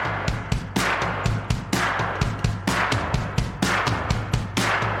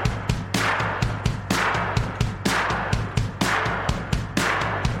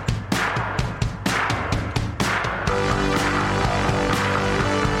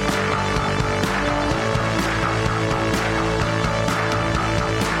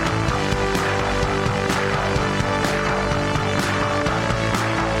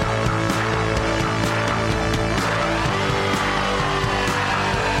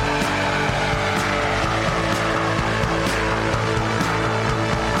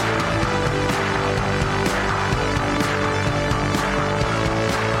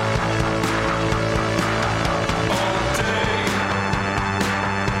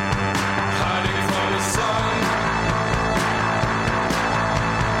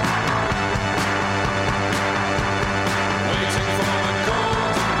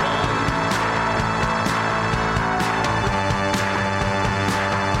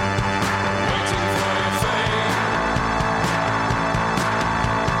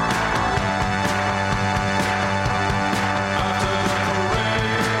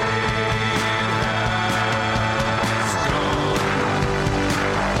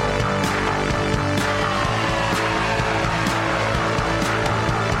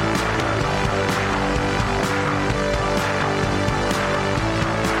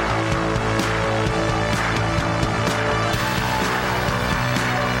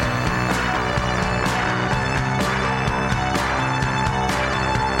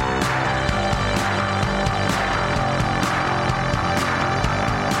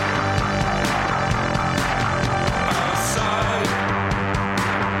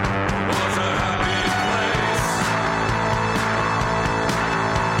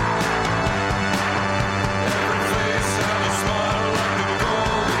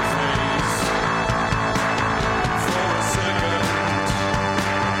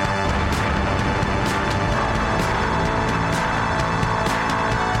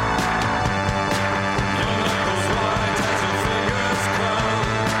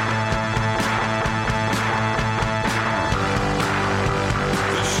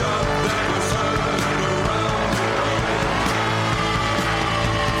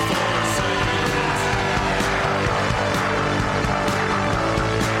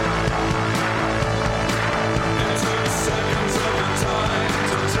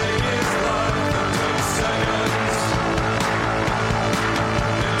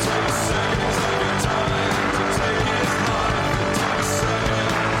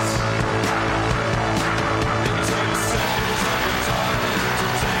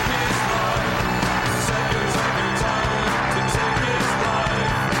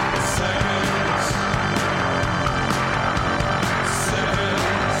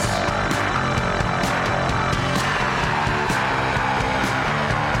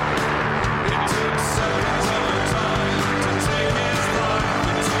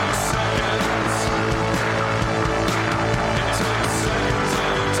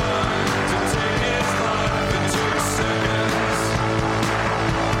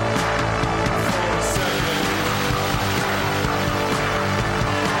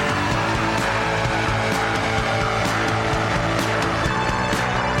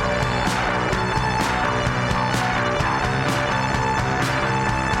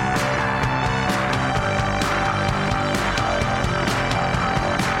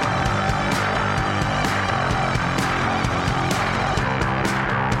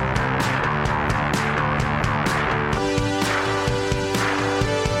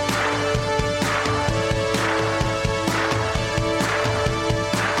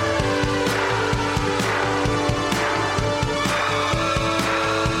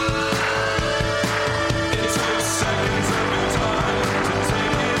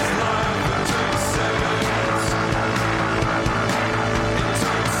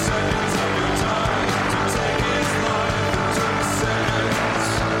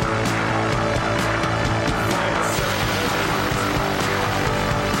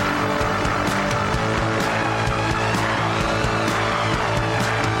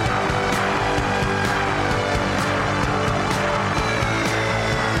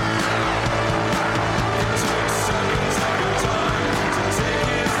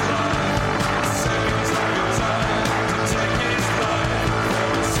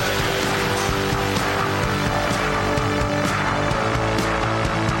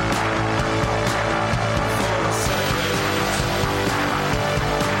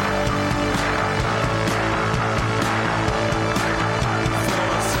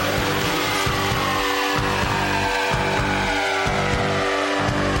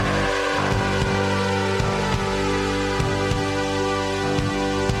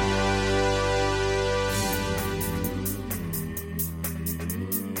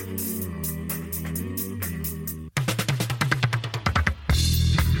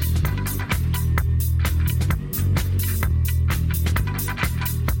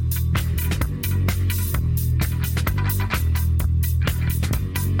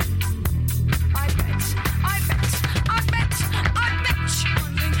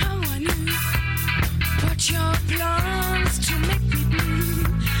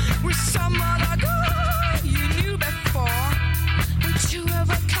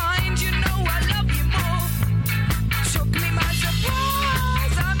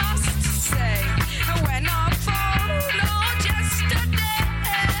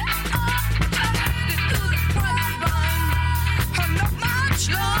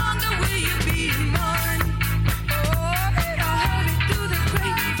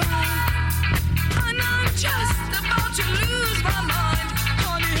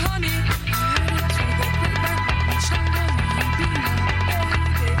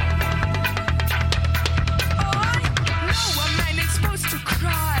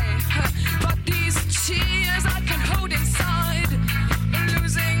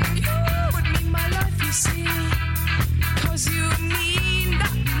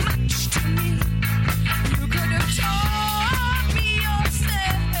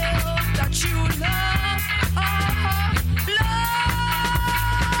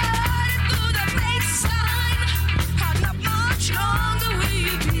 will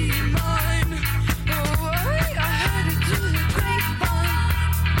you be mine? Oh, I heard it through the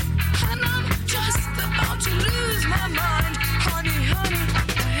grapevine, and I'm just about to lose my mind. Honey, honey,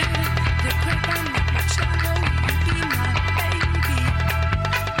 I heard it through the grapevine. Not much longer will you be my baby.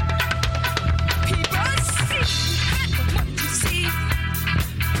 People see from what you see,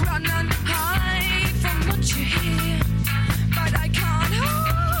 run and hide from what you hear, but I can't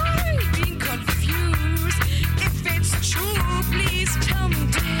hide being confused. If it's true, please tell me,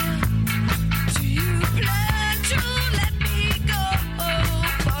 dear. Do you plan to let me go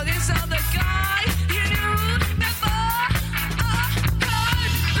for this other guy you knew before? I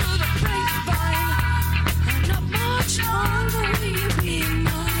heard through the grapevine, and not much longer will you be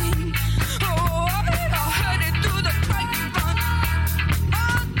mine. Oh, I heard it through the grapevine.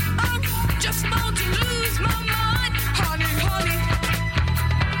 I'm just about to lose my mind, honey, honey.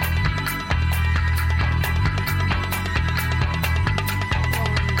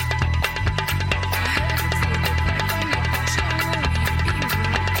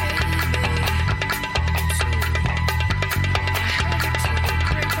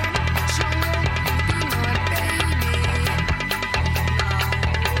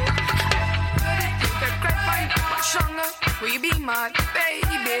 Will you be my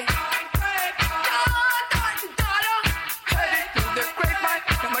baby? Heard it through the grapevine,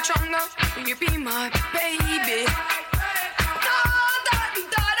 not much longer. Will you be my baby?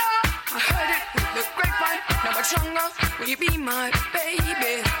 I heard it through the grapevine, not much longer. Will you be my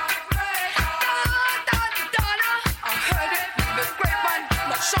baby? I heard it through the grapevine,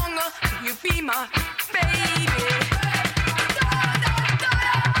 much longer. Will you be my baby?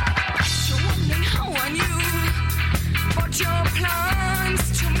 You're wondering how I knew, but your plans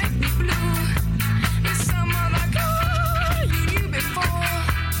to make me blue. There's some other guy you knew before.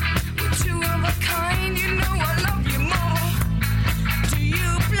 We're two of a kind, you know I love you more. Do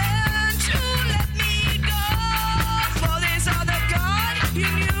you plan to let me go for this other guy you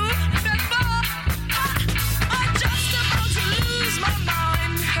knew before? I'm just about to lose my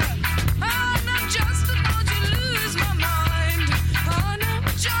mind. And I'm just about to lose my mind. And I'm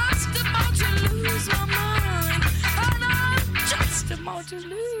just about to lose my mind. And I'm just about to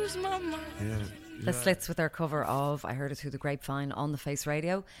lose my mind. The Slits with their cover of I Heard It Through the Grapevine on the Face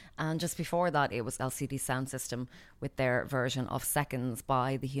Radio, and just before that it was LCD Sound System with their version of Seconds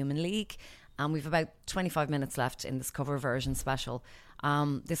by the Human League. And we've about 25 minutes left in this cover version special.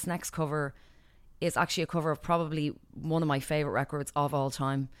 This next cover is actually a cover of probably one of my favourite records of all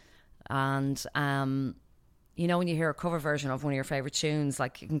time. And you know, when you hear a cover version of one of your favourite tunes,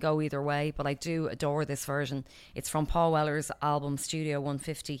 like, it can go either way, but I do adore this version. It's from Paul Weller's album Studio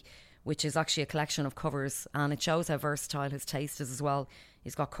 150, which is actually a collection of covers, and it shows how versatile his taste is as well.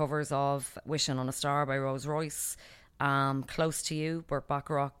 He's got covers of Wishing on a Star by Rose Royce, Close to You, Burt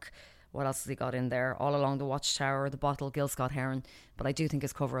Bacharach. What else has he got in there? All Along the Watchtower, The Bottle, Gil Scott-Heron. But I do think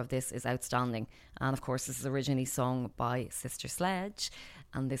his cover of this is outstanding. And of course, this is originally sung by Sister Sledge,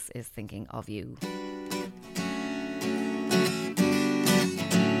 and this is Thinking of You.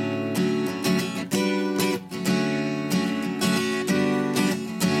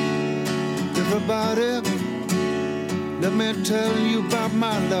 Everybody, let me tell you about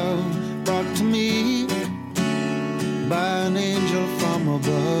my love brought to me by an angel from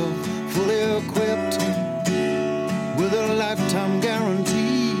above, fully equipped with a lifetime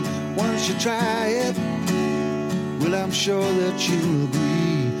guarantee. Once you try it, well, I'm sure that you'll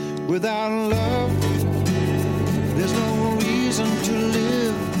agree. Without love, there's no reason to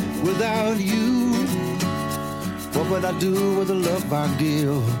live without you. What would I do with the love I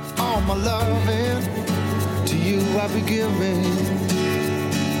give? All my loving to you I'll be giving,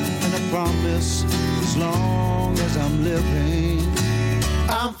 and I promise as long as I'm living,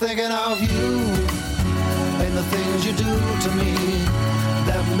 I'm thinking of you and the things you do to me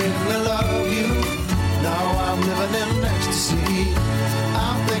that make me love you. Now I'm living in ecstasy.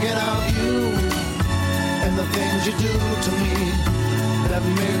 I'm thinking of you and the things you do to me that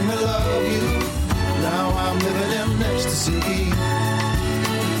make me love you. Now I'm living in ecstasy.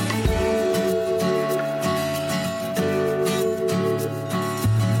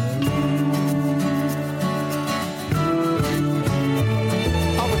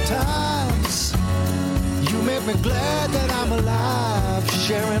 All the times you make me glad that I'm alive,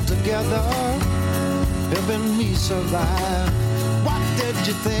 sharing together, helping me survive. What did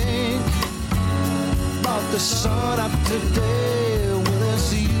you think about the sun up today? Well,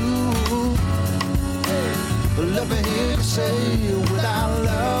 it's you. Let me hear you say, without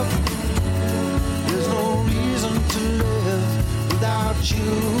love, there's no reason to live without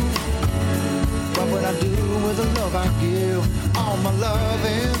you. What would I do with the love I give? All all my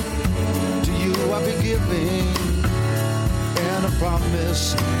loving to you I'll be giving, and a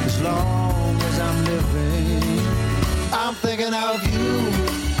promise as long as I'm living. I'm thinking of you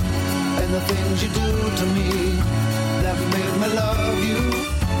and the things you do to me that made me love you.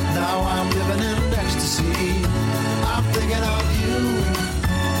 Now I'm living in ecstasy. I'm thinking of you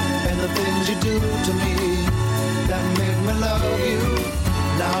and the things you do to me that make me love you.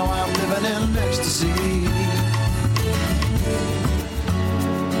 Now I'm living in ecstasy.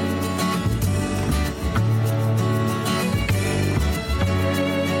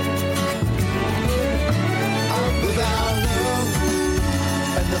 Without love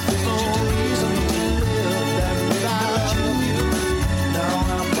and the things you do to me that without you. Now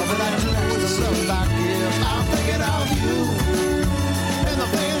I'm living in ecstasy. I give. I'm thinking of you and the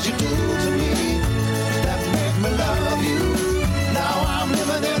things you do to me that make me love you. Now I'm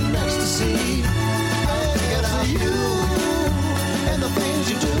living in ecstasy. I'm thinking of you and the things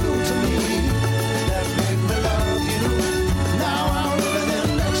you do to me that make me love you. Now I'm living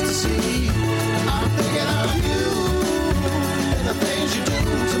in ecstasy. I'm thinking of you and the things you do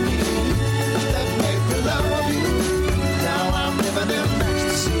to me that make me love you. Now I'm living in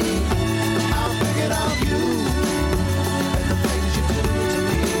ecstasy. I'm thinking of you and the things you do to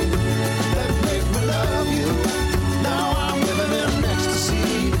me that make me love you. Now I'm living in ecstasy.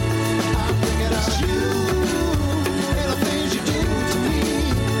 I'm thinking of you and the things you do to me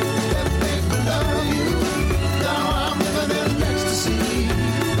that make me love you. Now I'm living in ecstasy.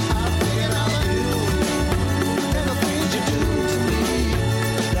 I'm thinking of you and the things you do to me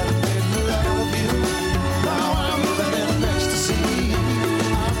that make me love you. Now I'm living in ecstasy.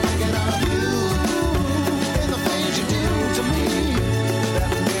 I'm thinking of you and the things you do to me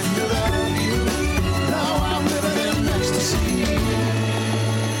that make me love you. Now I'm living in ecstasy.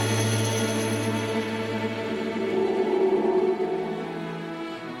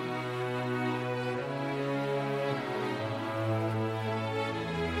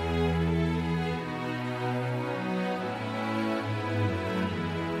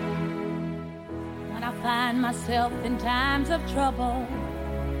 When I find myself in times of trouble,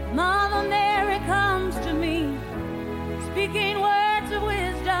 Mother Mary comes to me, speaking words of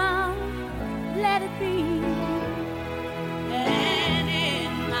wisdom, let it be. And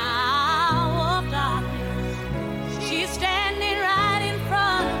in my hour of darkness, she's standing right in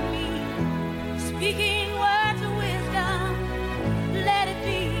front of me, speaking words of wisdom, let it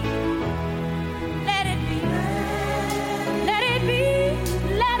be. Let it be. Let it be.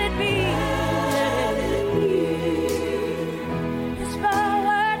 Let it be. Whisper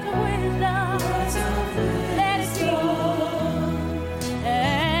words of wisdom, let it be.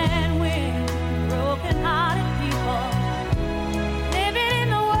 And when broken hearted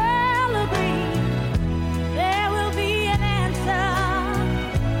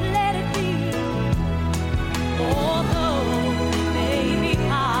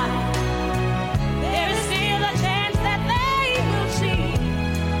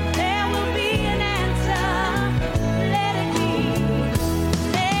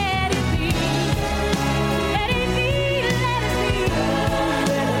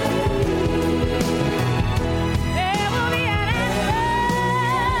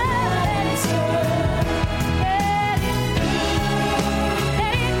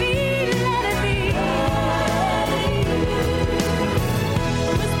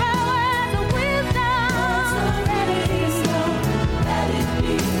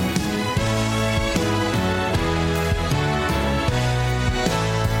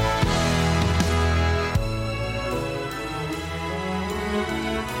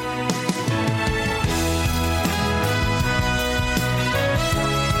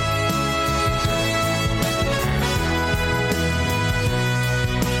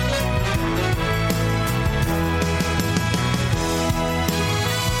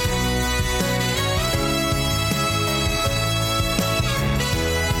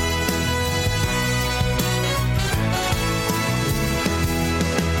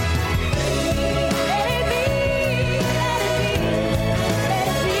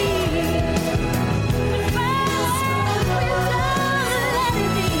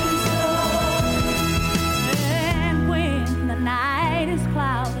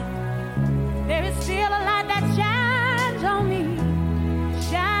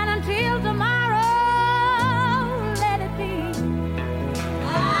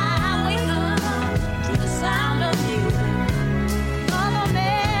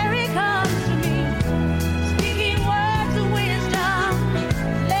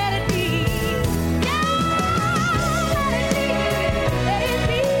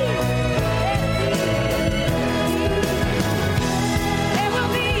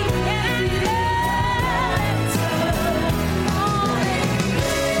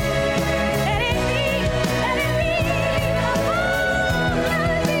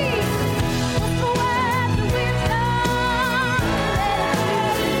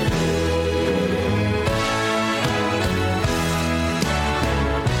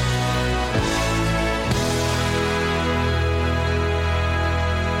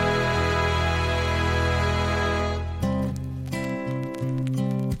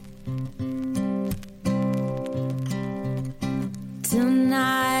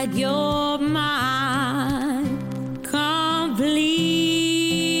Tonight you're mine completely.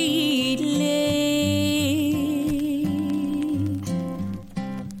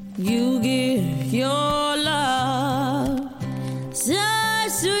 You give your love so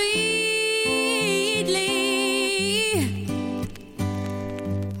sweetly.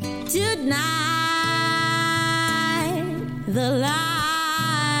 Tonight the light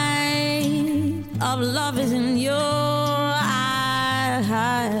of love is in your eyes.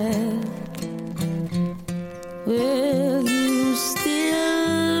 Will you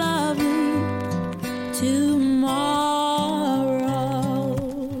still love me tomorrow?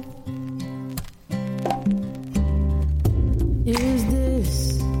 Is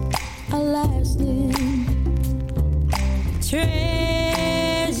this a lasting treasure?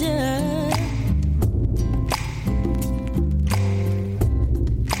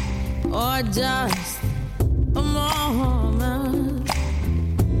 Or just a moment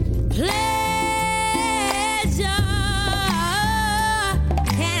pleasure?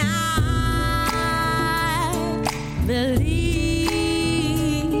 Can I believe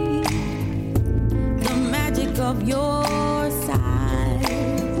the magic of your sight?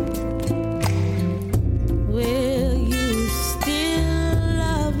 Will you still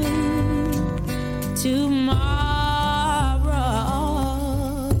love me tomorrow?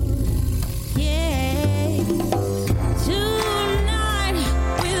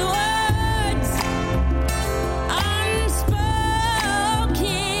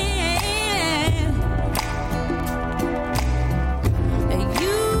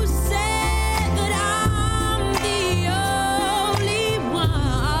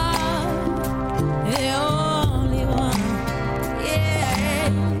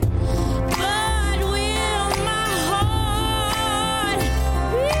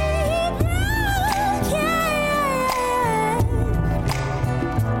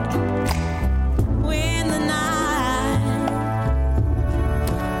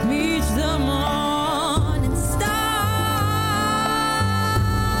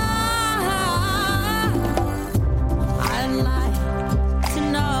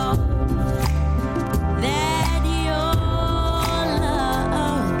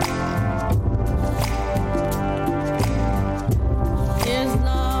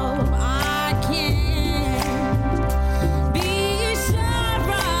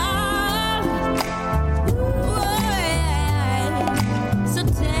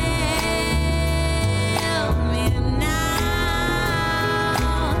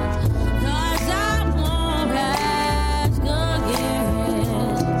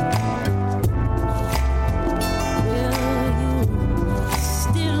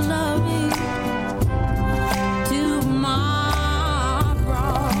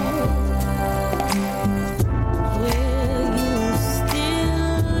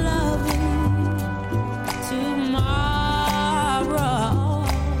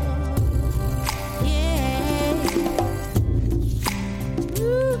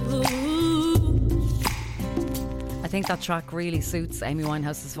 I think that track really suits Amy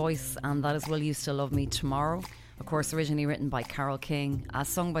Winehouse's voice, and that is Will You Still Love Me Tomorrow. Of course, originally written by Carole King,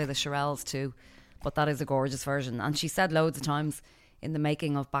 sung by the Shirelles too, but that is a gorgeous version. And she said loads of times in the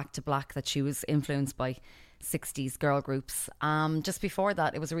making of Back to Black that she was influenced by 60s girl groups. Just before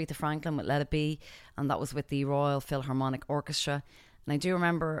that, it was Aretha Franklin with Let It Be, and that was with the Royal Philharmonic Orchestra. And I do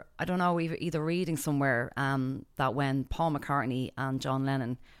remember, I don't know, either reading somewhere that when Paul McCartney and John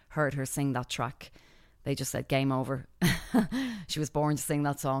Lennon heard her sing that track, they just said, game over. She was born to sing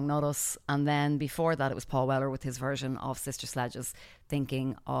that song, not us. And then before that, it was Paul Weller with his version of Sister Sledge's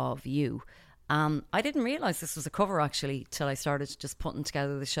Thinking of You. I didn't realise this was a cover, actually, till I started just putting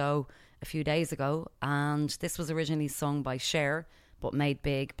together the show a few days ago. And this was originally sung by Cher, but made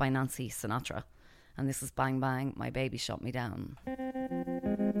big by Nancy Sinatra. And this is Bang Bang, My Baby Shot Me Down.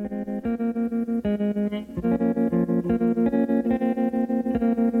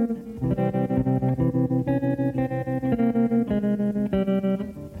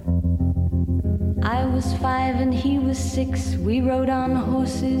 I was 5 and he was 6. We rode on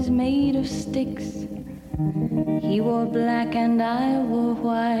horses made of sticks. He wore black and I wore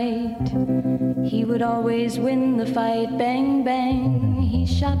white. He would always win the fight. Bang, bang, he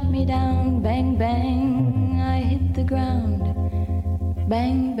shot me down. Bang, bang, I hit the ground.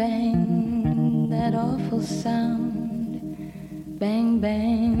 Bang, bang, that awful sound. Bang,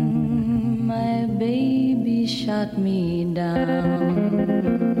 bang, my baby shot me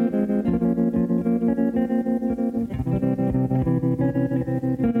down.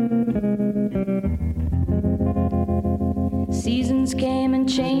 Seasons came and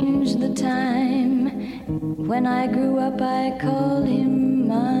changed the time When I grew up, I called him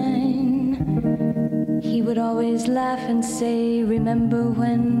mine. He would always laugh and say, remember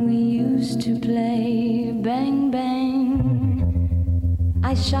when we used to play bang, bang.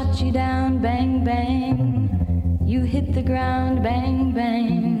 I shot you down, bang, bang. You hit the ground, bang,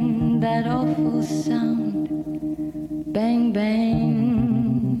 bang. That awful sound, bang,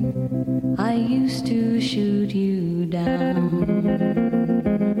 bang. I used to shoot you down.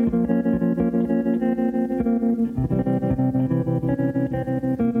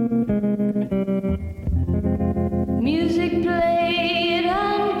 Music played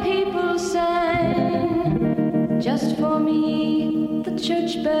and people sang. Just for me, the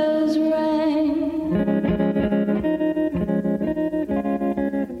church bells rang.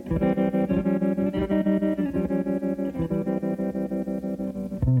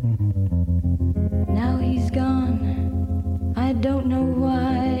 Now he's gone, I don't know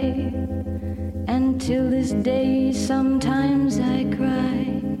why. And till this day, sometimes I cry.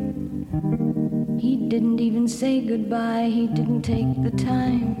 He didn't even say goodbye, he didn't take the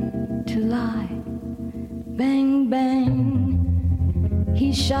time to lie. Bang, bang,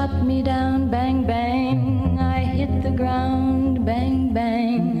 he shot me down, bang, bang. I hit the ground, bang,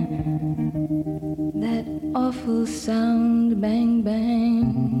 bang. That awful sound, bang,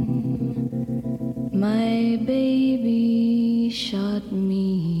 bang. My baby shot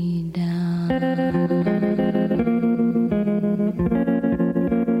me down.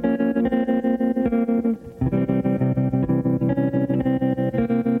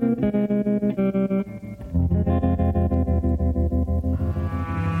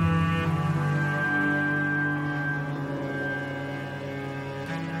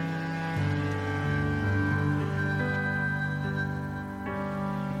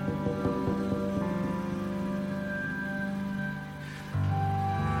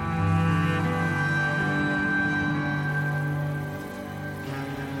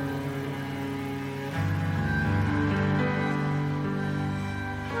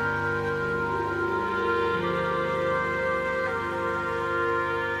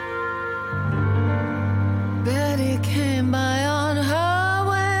 Betty came by on her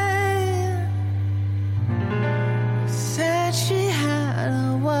way, said she had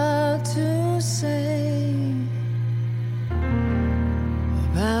a word to say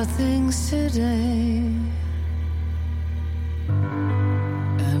about things today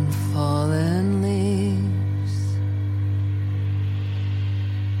and fallen leaves.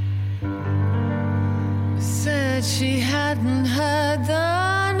 Said she hadn't heard the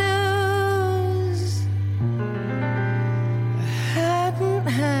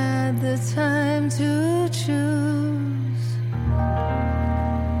had the time to choose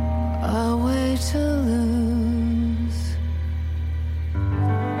a way to lose,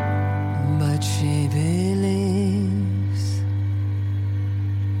 but she believes.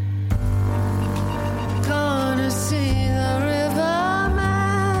 Gonna see the riverman,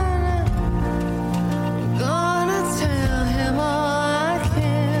 gonna tell him all I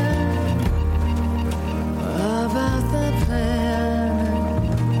can about the plan.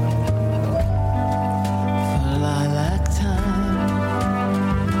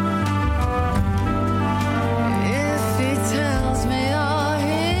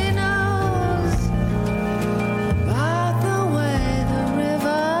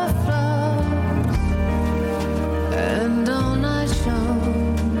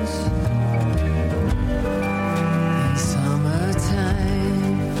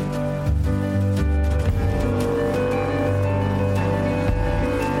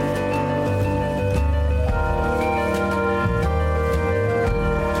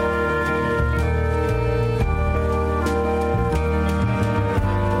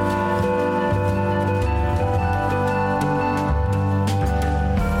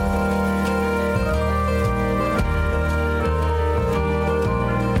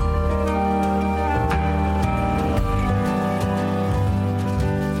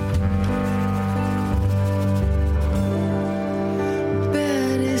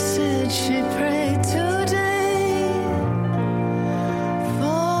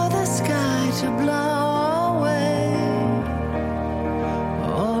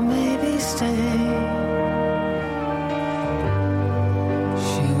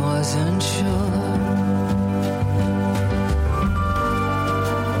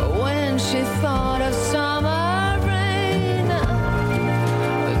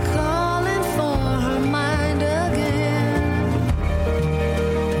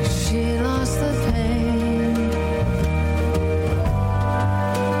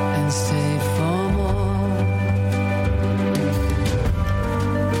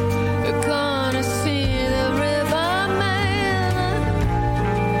 See the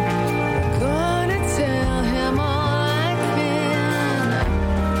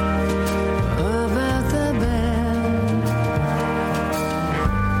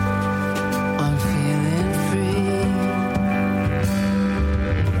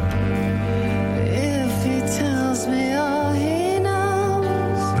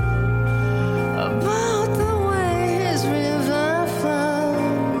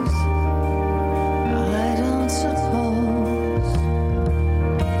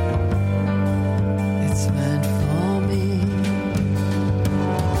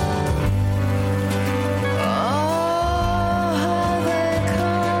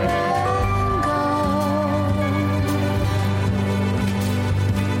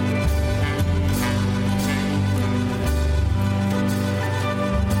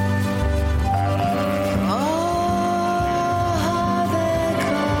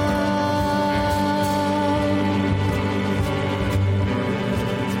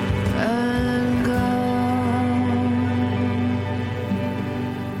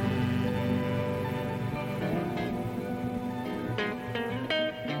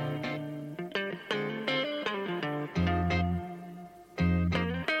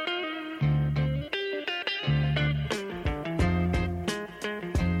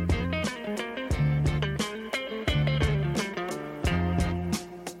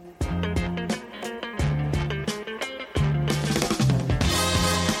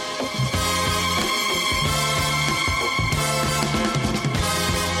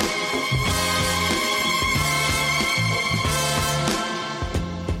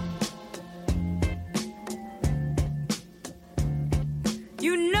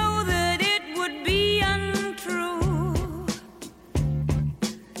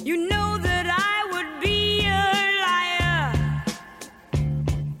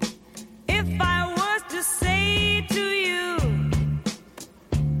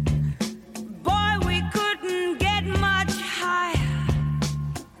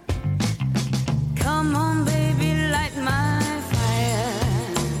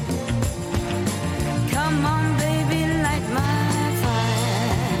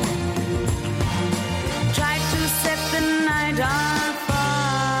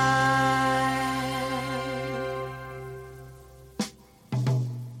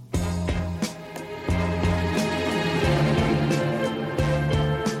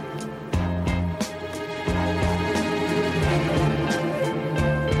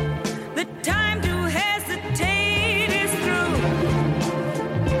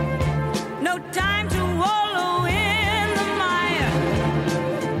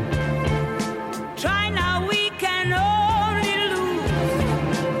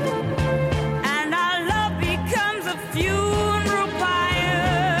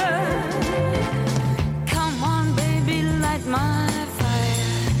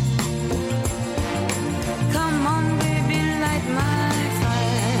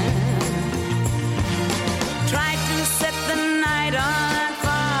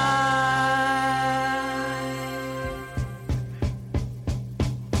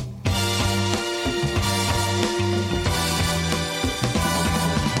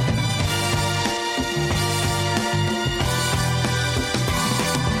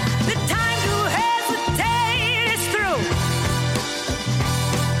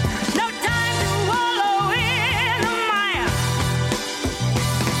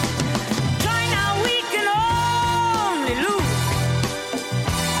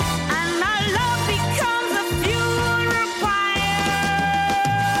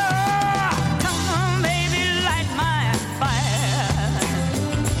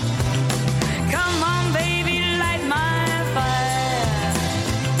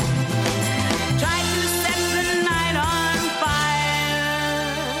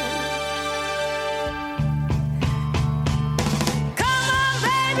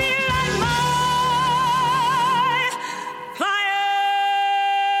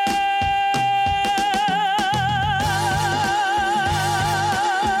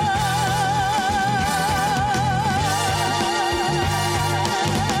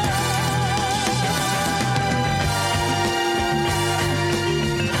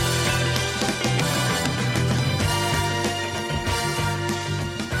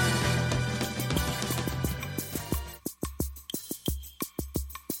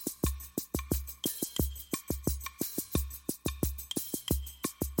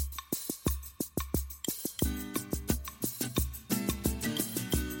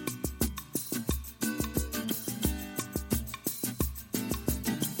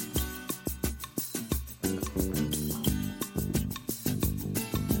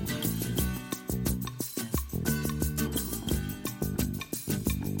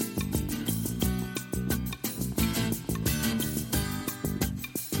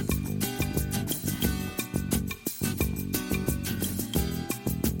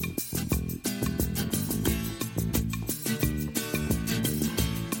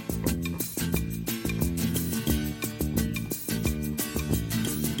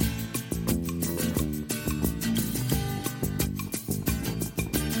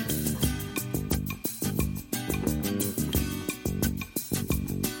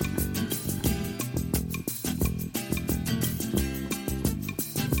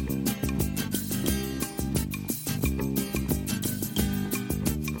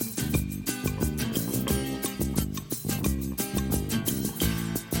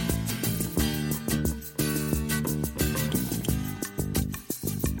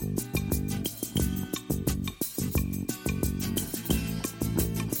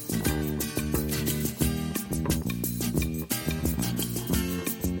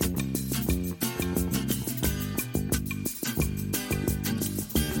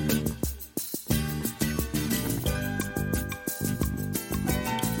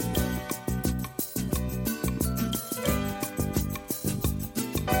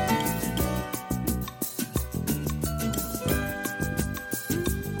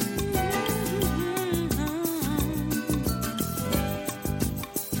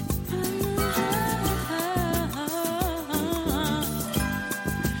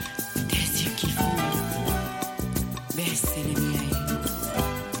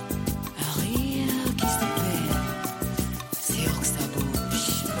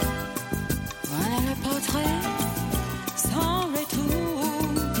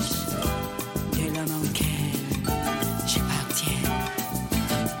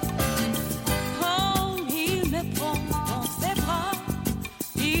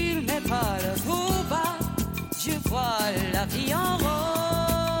fois la vie en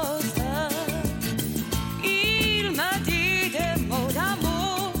rose. Il m'a dit des mots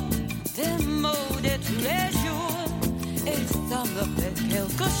d'amour, des mots de tous les jours, et ça me fait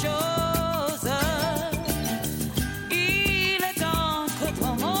quelque chose. Il est entre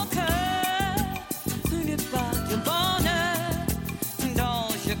dans mon cœur une part de bonheur dont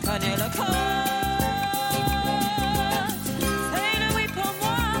je connais le code.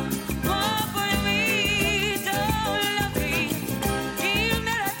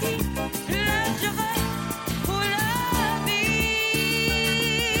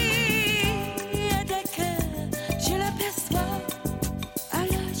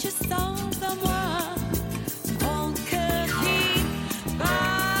 Alors je sens en moi mon cœur qui bat.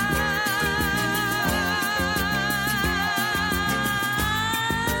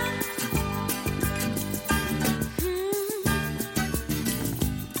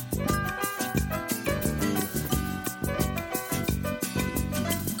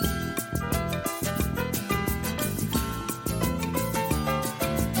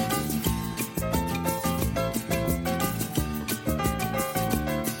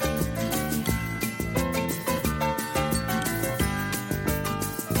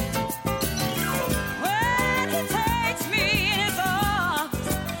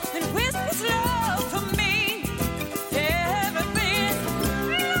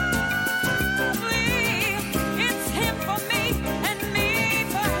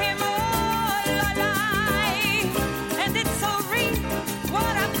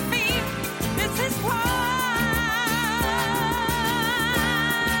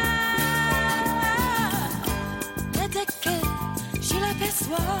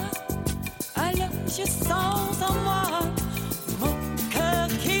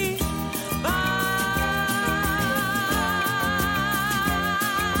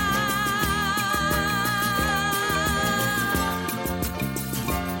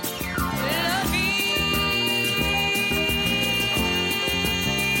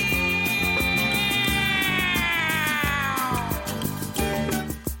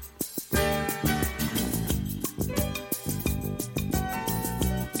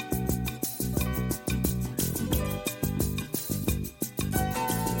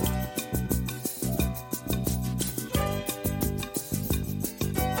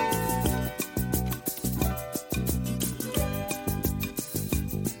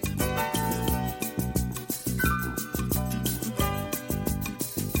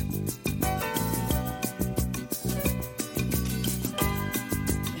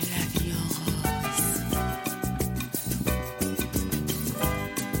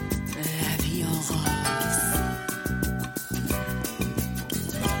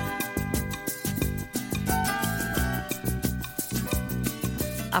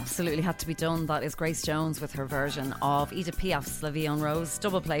 La Absolutely had to be done. That is Grace Jones with her version of Edith Piaf's La Vie en Rose.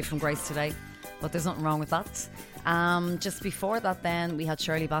 Double play from Grace today, but there's nothing wrong with that. Just before that then, we had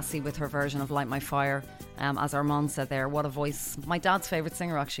Shirley Bassey with her version of Light My Fire. As Armand said there, what a voice. My dad's favourite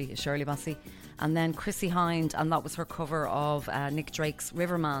singer actually is Shirley Bassey. And then Chrissie Hynde, and that was her cover of Nick Drake's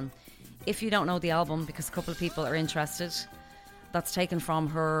Riverman. If you don't know the album, because a couple of people are interested, that's taken from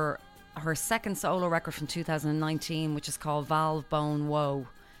her second solo record from 2019, which is called Valve Bone Woe.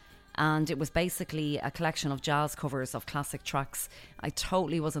 And it was basically a collection of jazz covers of classic tracks. I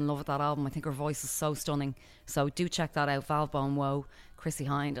totally was in love with that album. I think her voice is so stunning. So do check that out, Valve Bone Woe, Chrissie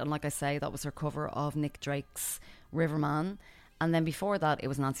Hynde. And like I say, that was her cover of Nick Drake's Riverman. And then before that, it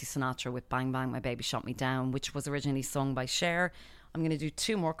was Nancy Sinatra with Bang Bang, My Baby Shot Me Down, which was originally sung by Cher. I'm going to do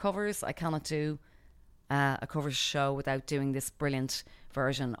two more covers. I cannot do a cover show without doing this brilliant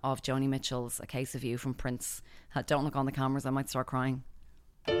version of Joni Mitchell's A Case of You from Prince. Don't look on the cameras, I might start crying.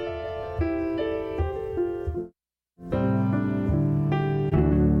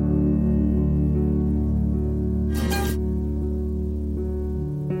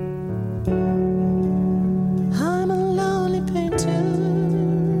 I'm a lonely painter.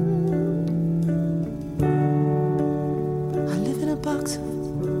 I live in a box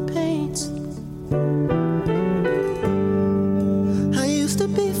of paints. I used to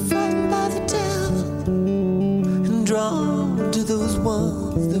be frightened by the devil and drawn to those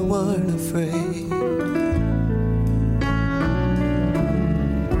ones that weren't afraid.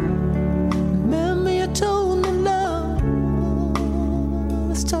 Remember you told me love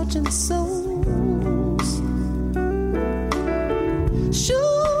was touching souls.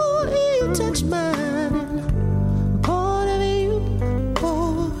 Surely you touch mine, and part of you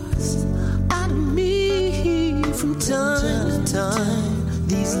pours out of me from time to time.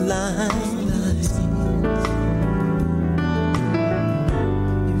 These lines,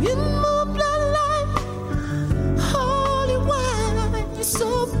 you're in my bloodline,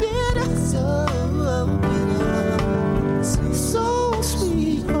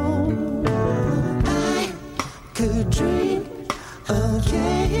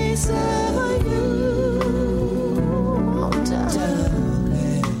 case of you, darling.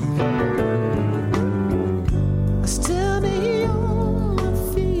 I still be on my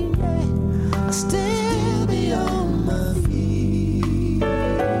feet, yeah. I still be on my feet.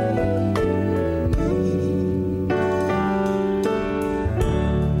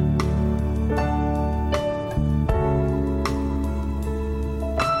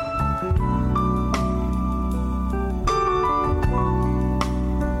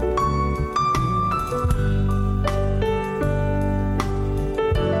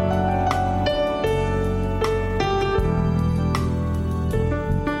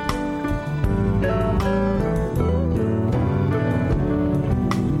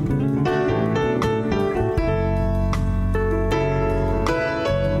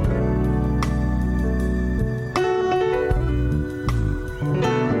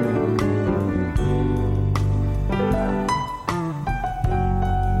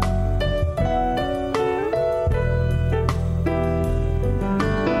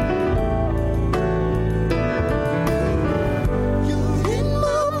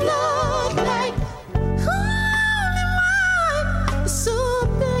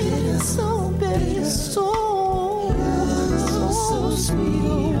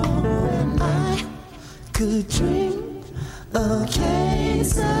 Could drink a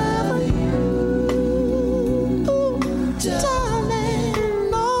case of you, darling.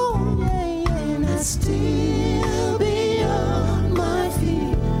 Oh yeah, and I still be on my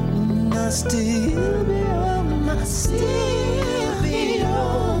feet. And I still be on my, still be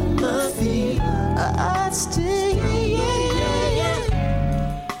on my feet. I still, yeah.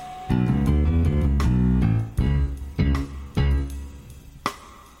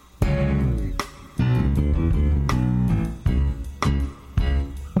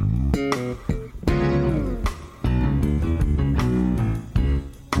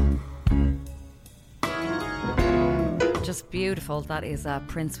 Just beautiful. That is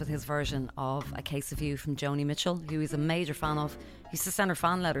Prince with his version of A Case of You from Joni Mitchell, who he's a major fan of. He used to send her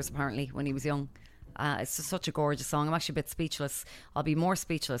fan letters apparently when he was young. It's just such a gorgeous song. I'm actually a bit speechless. I'll be more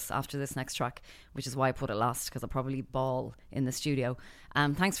speechless after this next track, which is why I put it last, because I'll probably bawl in the studio.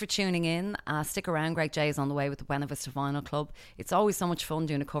 Thanks for tuning in. Stick around. Greg J is on the way with the Buena Vista Vinyl Club. It's always so much fun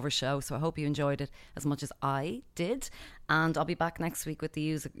doing a cover show, so I hope you enjoyed it as much as I did. And I'll be back next week with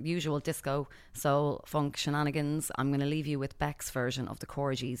the usual disco, soul, funk shenanigans. I'm going to leave you with Beck's version of the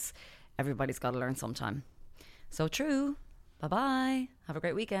Corgis. Everybody's got to learn sometime. So true. Bye-bye. Have a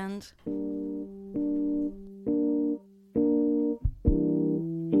great weekend.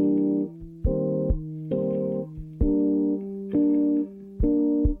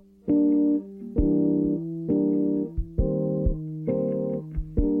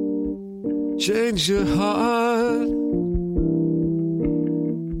 Change your heart.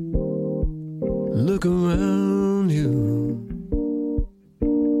 Look around you.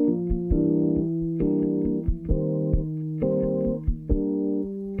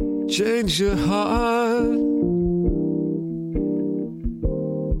 Change your heart.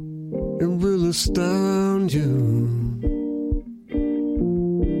 It will astound you.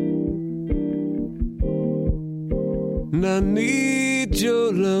 And I need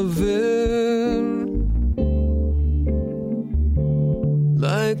your loving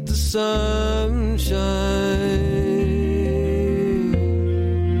like the sunshine.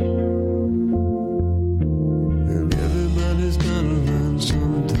 And everybody's gonna learn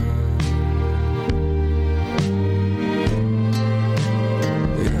sometime.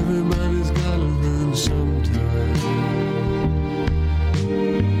 Everybody's gotta learn sometime.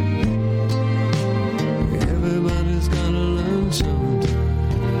 Everybody's gotta learn sometime.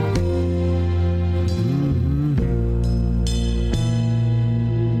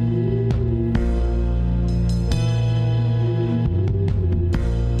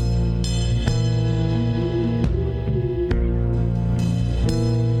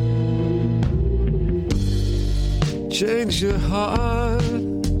 Change your heart.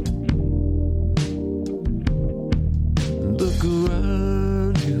 Look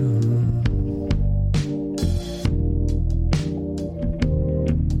around you.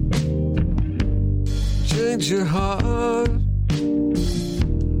 Change your heart.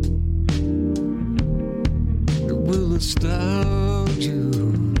 It will astound you.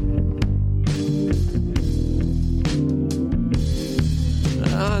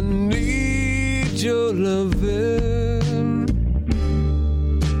 I need your loving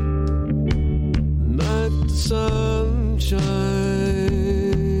like the sunshine.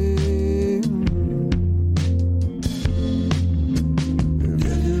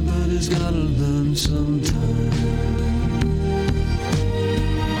 Everybody's gotta learn sometime.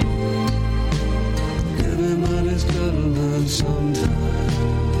 gonna learn sometime.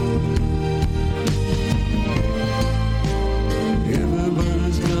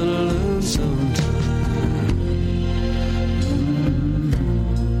 Everybody's gonna learn sometime.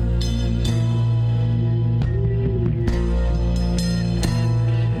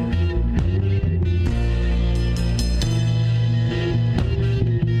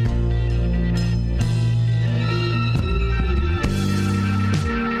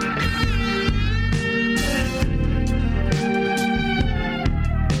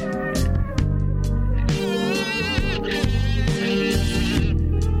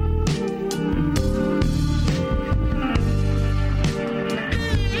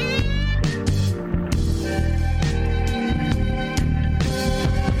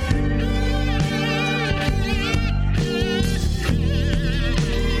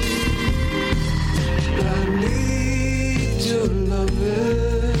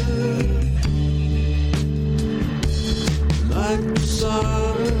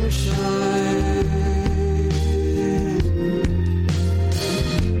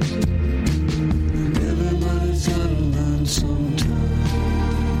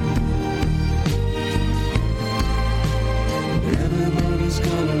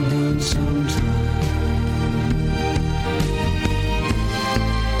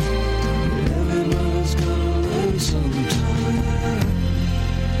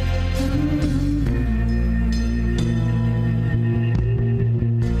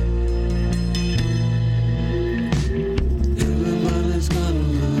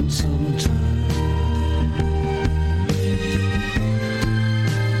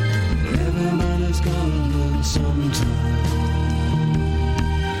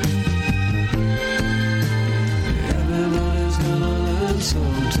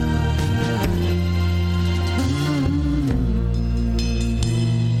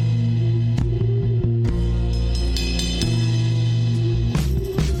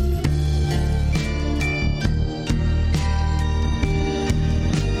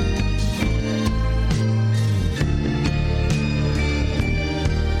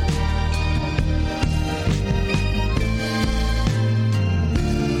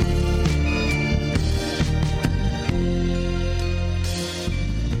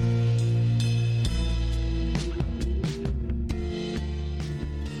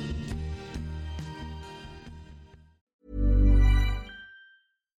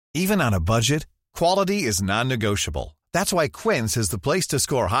 Even on a budget, quality is non-negotiable. That's why Quince is the place to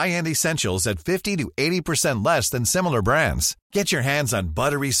score high-end essentials at 50 to 80% less than similar brands. Get your hands on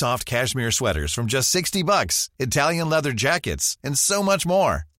buttery soft cashmere sweaters from just $60, Italian leather jackets, and so much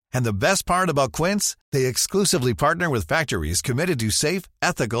more. And the best part about Quince, they exclusively partner with factories committed to safe,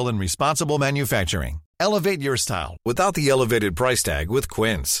 ethical, and responsible manufacturing. Elevate your style without the elevated price tag with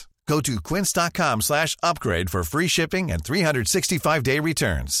Quince. Go to quince.com/upgrade for free shipping and 365-day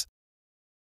returns.